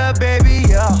like a baby,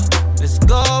 yo. Let's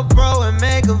go, bro, and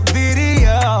make a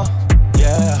video,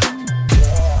 yeah.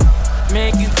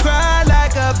 Make you cry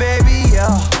like a baby, yo.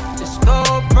 Let's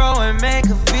go, bro, and make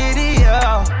a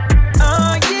video.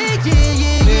 Oh, yeah,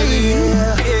 baby,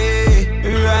 yeah.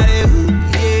 Ride it,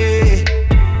 yeah.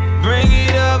 Bring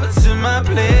it over to my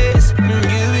place. You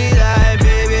be like,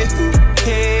 baby, who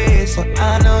cares? But I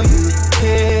know you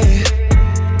care.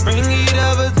 Bring it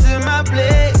over to my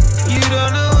plate. You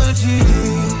don't know what you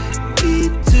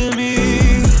did to me.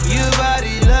 Your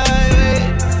body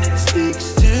lightweight speaks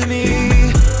to me.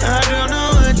 I don't know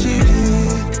what you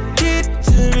did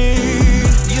to me.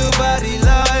 Your body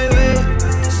lightweight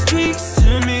speaks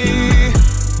to me.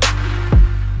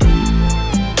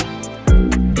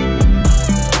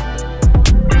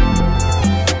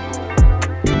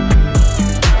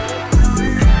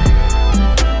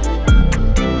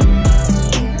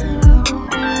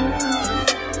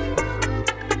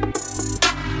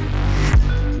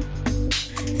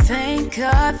 Thank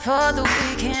God for the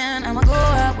weekend. I'ma go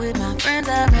out with my friends.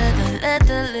 I'd rather let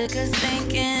the liquor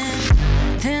sink in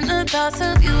than the thoughts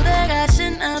of you that I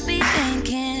should not be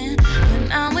thinking.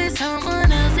 When I'm with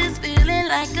someone else, it's feeling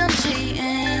like I'm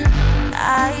cheating.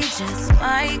 I just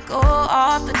might go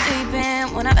off the deep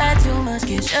end. When I've had too much,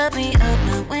 can shut me up.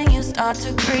 Now when you start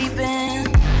to creep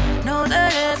in, know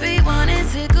that everyone is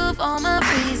sick of all my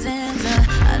reasons.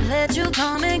 I let you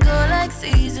come and go like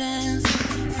seasons.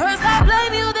 First I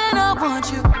blame you, then I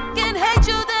want you. Can hate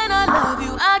you, then I love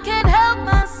you. I can't help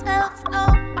myself, no.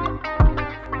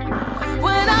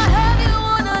 When I have you,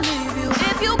 wanna leave you.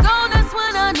 If you gone, that's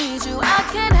when I need you. I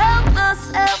can't help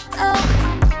myself, no.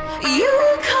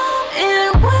 You come in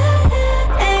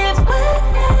waves,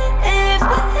 waves,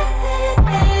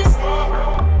 waves.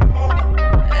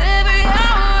 Every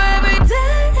hour, every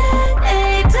day,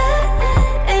 day.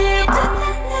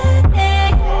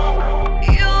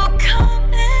 You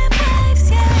come in waves,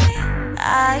 yeah.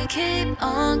 I keep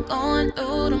on going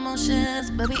through the motions,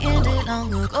 but we ended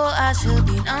long ago. I should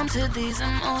be numb to these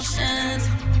emotions,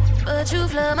 but you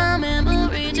flood my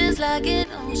memory just like an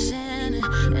ocean,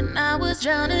 and I was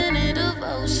drowning in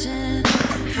devotion.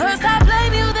 First I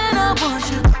blame you, then I want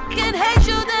you. Can hate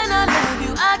you, then I love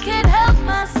you. I can't help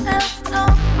myself, no.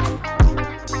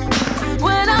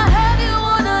 When I have you,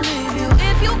 wanna leave you.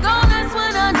 If you gone, that's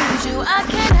when I need you. I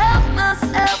can't help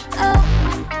myself, no.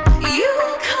 You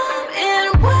come in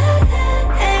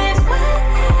waves,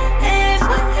 waves.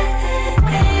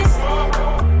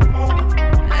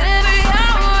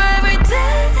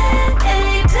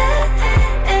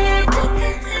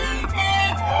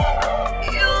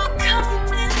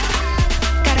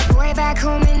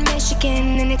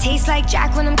 and it tastes like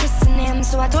Jack when I'm kissing him.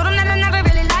 So I told him that I never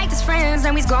really liked his friends.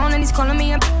 Now he's gone and he's calling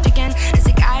me a bitch again. It's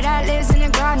a guy that lives in a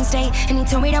garden state, and he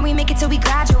told me that we make it till we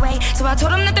graduate. So I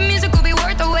told him that the music will be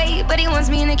worth the wait, but he wants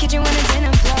me in the kitchen when the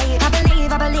dinner plate. I believe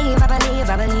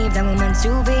that we're meant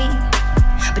to be.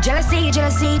 But jealousy get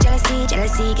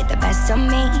the best of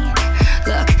me.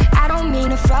 Look, I don't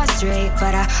mean to frustrate,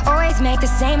 but I always make the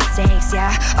same mistakes,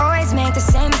 yeah. Always make the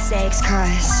same mistakes,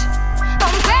 cause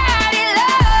I'm bad in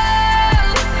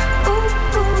love. Ooh,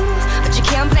 ooh. But you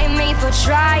can't blame me for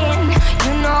trying.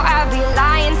 You know I'd be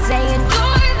lying, saying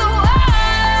you're the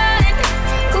one.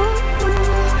 Ooh,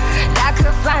 ooh. That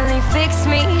could finally fix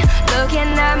me.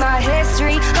 Looking at my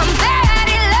history, I'm bad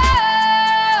in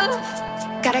love.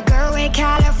 Got a girl with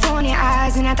California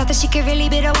eyes, and I thought that she could really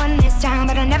be the one this time.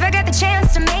 But I never got the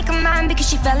chance to make her mine, because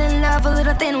she fell in love with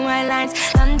little thin white lines.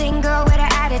 London girl with an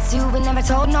attitude, we never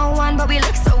told no one, but we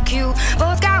look so cute.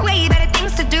 Both got way better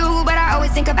things to do, but I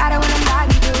always think about it when I'm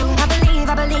riding through. I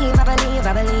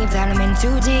believe that I'm in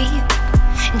too deep.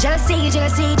 Jealousy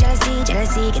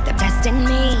get the best in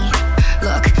me.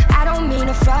 Look, I don't mean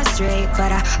to frustrate,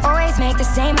 but I always make the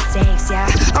same mistakes, yeah.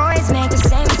 Always make the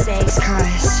same mistakes,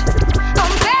 cause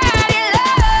I'm bad in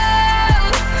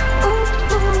love. Ooh,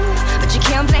 ooh. But you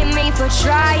can't blame me for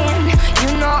trying.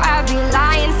 You know I'd be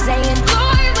lying, saying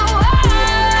you're the one.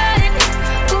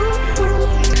 Ooh,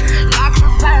 ooh. That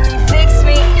could finally fix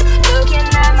me. Looking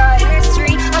at my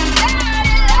history, I'm bad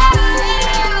in love.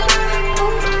 Ooh,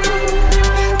 ooh.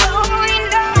 Oh, you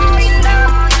know.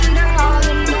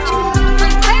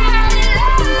 I'm bad in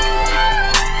love.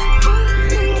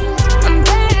 I'm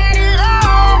bad in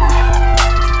love.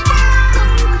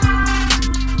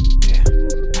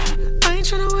 I ain't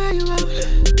tryna wear you out,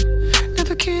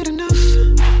 never cared enough.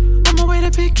 On my way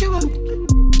to pick you up,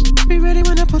 be ready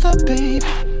when I pull up, babe. I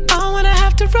don't wanna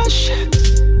have to rush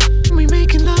when we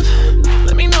making love.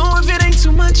 Let me know if it ain't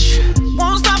too much.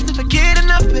 Won't stop, never get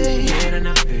enough, babe. Get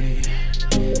enough, babe.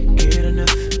 Get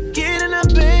enough, get enough,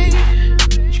 babe.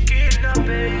 Get enough,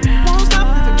 babe. Won't stop,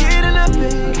 never get enough,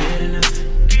 babe. Get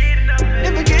enough,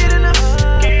 never get enough.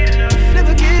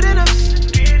 Never get enough.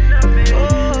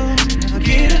 Oh, never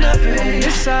get enough, babe. On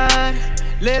this side,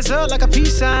 legs up like a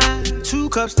peace sign. 2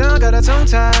 cups down, got a tongue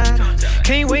tied.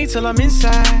 Can't wait till I'm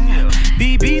inside.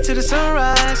 BB to the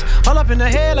sunrise, all up in the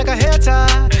hair like a hair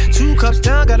tie. 2 cups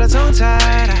down, got a tongue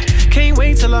tied. Can't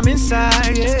wait till I'm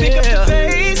inside, yeah. Just pick up the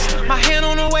pace, my hand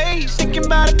on the waist. Thinking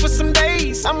about it for some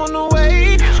days, I'm on the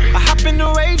way. I hop in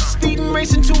the rave, speeding,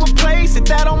 racing to a place. Hit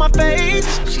that on my face,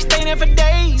 she stay there for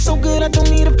days. So good I don't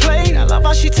need a plate, I love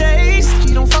how she tastes.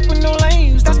 She don't fuck with no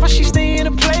lames, that's why she stay in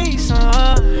a place.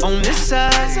 On this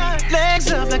side, legs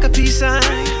up like a peace sign.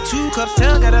 2 cups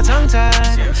down, got a tongue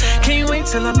tied. Can't wait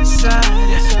till I'm inside.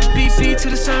 BP to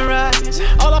the sunrise,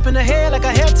 all up in the hair like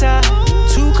a hair tie.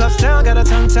 2 cups down, got a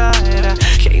tongue tied.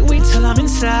 Can't wait till I'm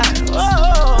inside.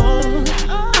 Oh,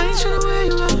 I ain't tryna wear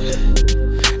you out,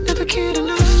 never cared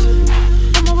enough.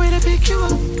 On my way to pick you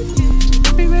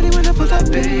up, be ready when I pull up,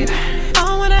 babe. I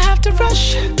don't wanna have to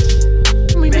rush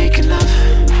when we making love.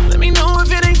 Let me know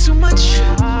if it ain't too much.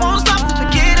 Won't stop, never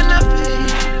get enough, babe.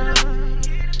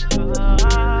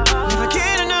 Never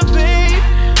get enough, babe.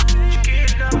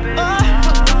 Oh,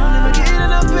 never get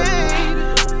enough, babe.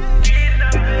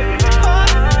 Oh,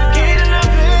 get enough,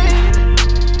 babe.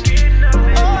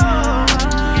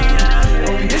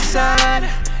 Oh, on this side,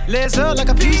 legs up like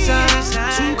a peace sign.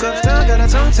 2 cups down, got a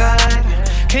tongue tied.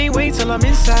 Can't wait till I'm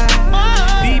inside.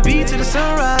 BB to the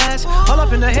sunrise, all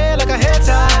up in the hair like a hair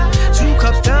tie. 2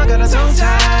 cups down, got a tongue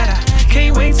tied.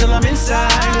 Can't wait till I'm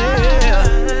inside, yeah.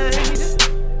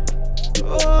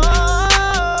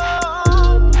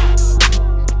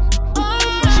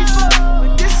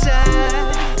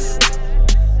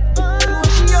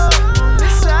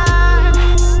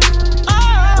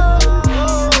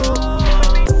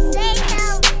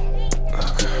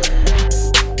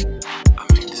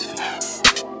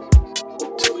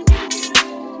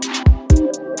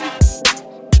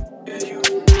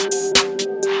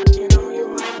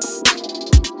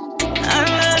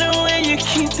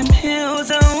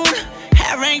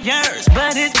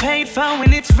 Paid for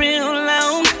when it's real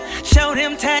long. Show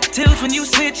them tattoos when you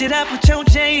switch it up with your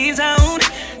J's on.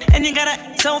 And you got a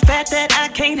so fat that I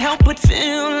can't help but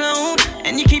feel alone.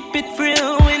 And you keep it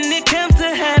real when it comes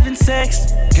to having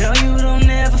sex. Girl, you don't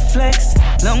ever flex.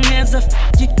 Long as I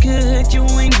you good, you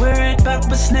ain't worried about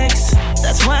what's next.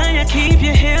 That's why I keep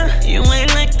you here. You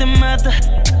ain't like the mother,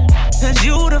 cause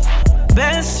you the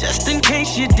best, just in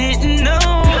case you didn't know.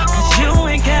 Cause you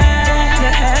ain't gotta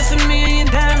have $1 million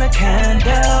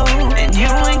condo, and you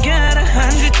ain't got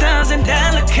 $100,000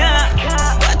 car,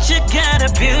 but you got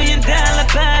 $1 billion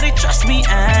body. Trust me,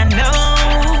 I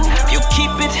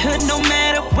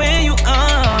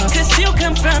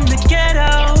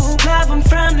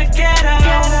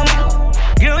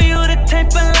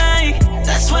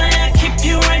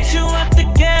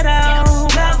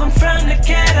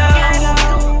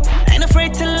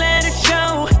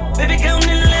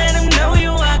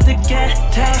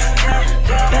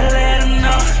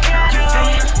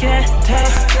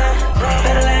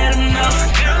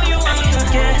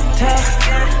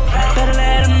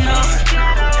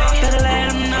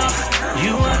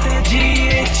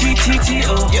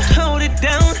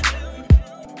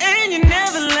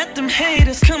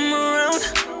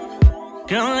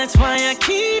Girl, that's why I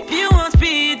keep you on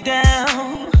speed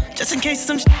down. Just in case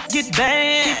some get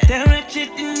bad. Keep that ratchet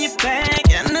in your bag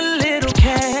and a little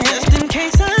cash. Just in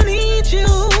case I need you.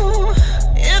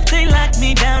 If they lock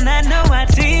me down, I know I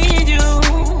need you.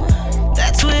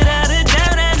 That's without a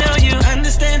doubt, I know you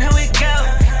understand how it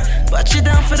goes. But you're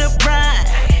down for the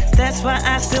ride. That's why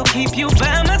I still keep you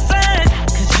by my side.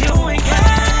 Cause you ain't got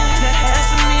to have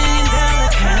 $1 million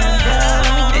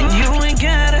condo. And you ain't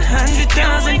got $100,000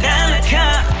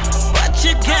 car. But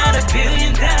you got $1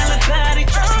 billion body.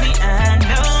 Trust me, I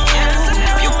know.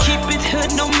 You keep it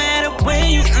hood no matter where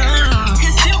you are.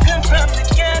 Cause you come from the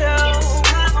ghetto.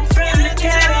 I'm from the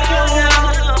ghetto.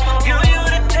 Girl, you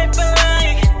the type of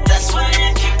like. That's why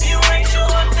I keep you right to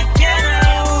up the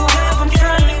ghetto. I'm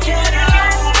from the ghetto.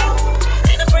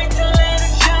 Ain't afraid to let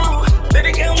it show.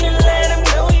 Baby, come and let them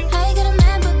know you. I got a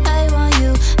man, but I want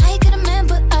you. I got a man,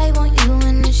 but I want you.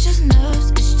 And it's just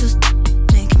nerves. It's just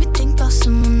making me think about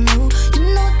someone new. You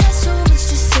know there's so much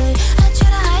to say. I try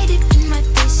to hide it in my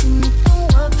face and it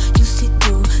don't work. You see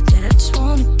through that I just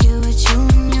wanna get with you.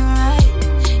 And you're right.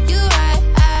 You're right.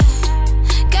 I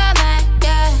got my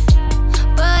guy,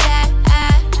 but I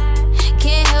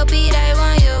can't help it. I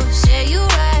want you. Say you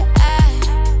right. I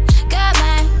got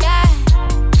my guy,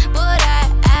 but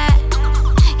I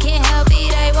can't help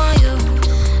it. I want you.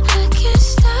 I can't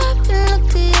stop and look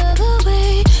the other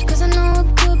way. Cause I know it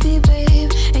could be,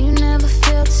 babe. And you never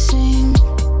felt the same.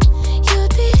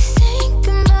 You'd be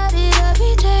thinking about it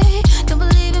every day. Don't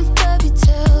believe in fairy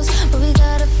tales, but we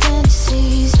got our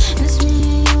fantasies. And it's me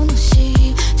and you, no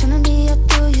shade. Tryna be out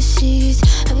through your sheets.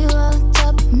 Have you all on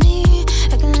top of me?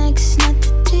 Acting like it's not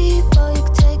that deep. Oh, you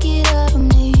can take it out of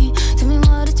me. Tell me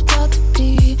what it's about to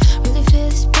be. Really feel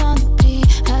it's bound to be.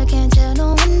 I can't tell no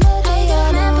one, but I got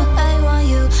a man, but I want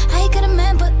you. I got a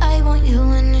man, but I want you.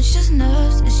 And it's just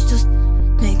nerves. It's just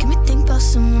making me think about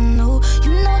someone new.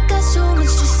 You know I got so much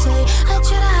to say. I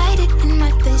try to hide it in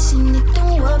my face and it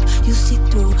don't work. You see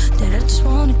through that I just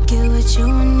wanna get with you.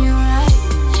 And you're right.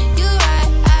 You're right.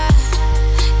 I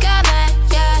got my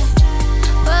guy,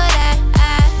 but I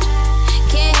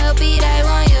can't help it. I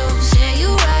want you. Say you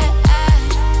right. I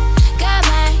got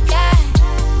my guy,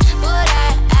 but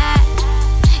I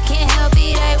can't help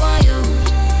it. I want you.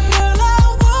 Girl,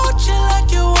 I want you like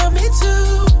you want me to.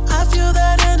 I feel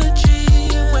that energy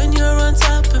when you're on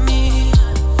top of me.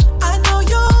 I know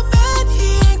your man,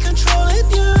 he ain't controlling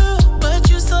you, but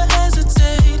you still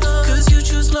hesitate, cause you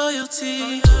choose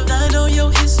loyalty. I know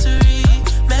your history,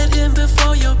 met him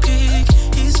before your peak.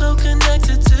 He's so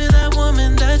connected to that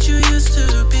woman that you used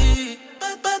to be.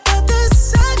 But this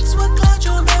sex will cloud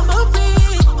your memory.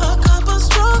 A couple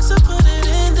strokes to put it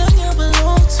in, then you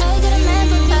belong to I got a man,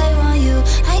 me. but I want you.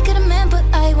 I got a man, but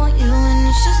I want you. And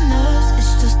it's just nerves.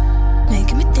 It's just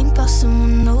making me think about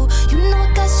someone new. You know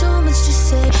I got so much to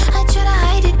say. I try to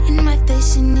hide it in my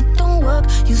face and it don't work.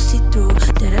 You see through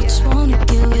that I just wanna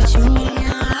get with you.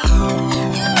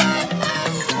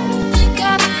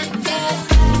 Got my guy,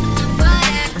 but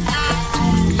I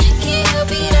can't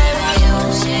help it. I want you.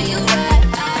 Say you right.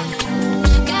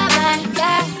 Got my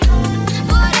guy,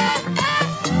 but I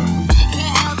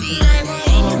can't help it. I want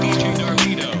you. Follow DJ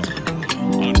Darvido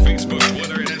on Facebook,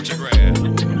 Twitter, and Instagram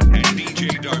at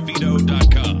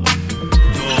djdarvido.com.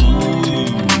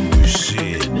 Oh,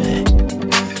 shit.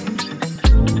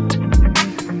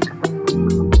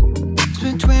 It's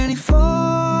been 24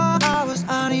 hours,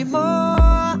 I need more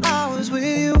hours with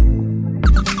you.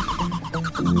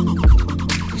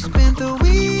 We spent the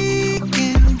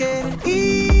weekend getting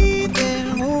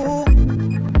even, ooh.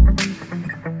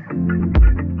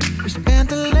 We spent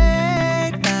the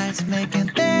late nights making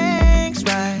things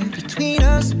right between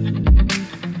us.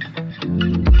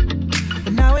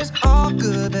 But now it's all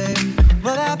good, babe.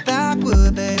 Roll that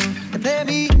backward, babe, and let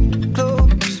me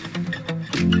close.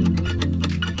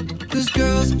 Cause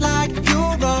girls like you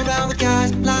run around with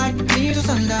guys like me till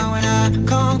sundown. When I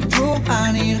come through,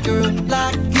 I need a girl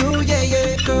like you, yeah,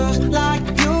 yeah. Girls like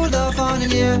you love fun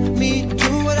and yeah, me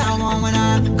do what I want. When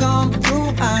I come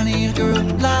through, I need a girl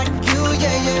like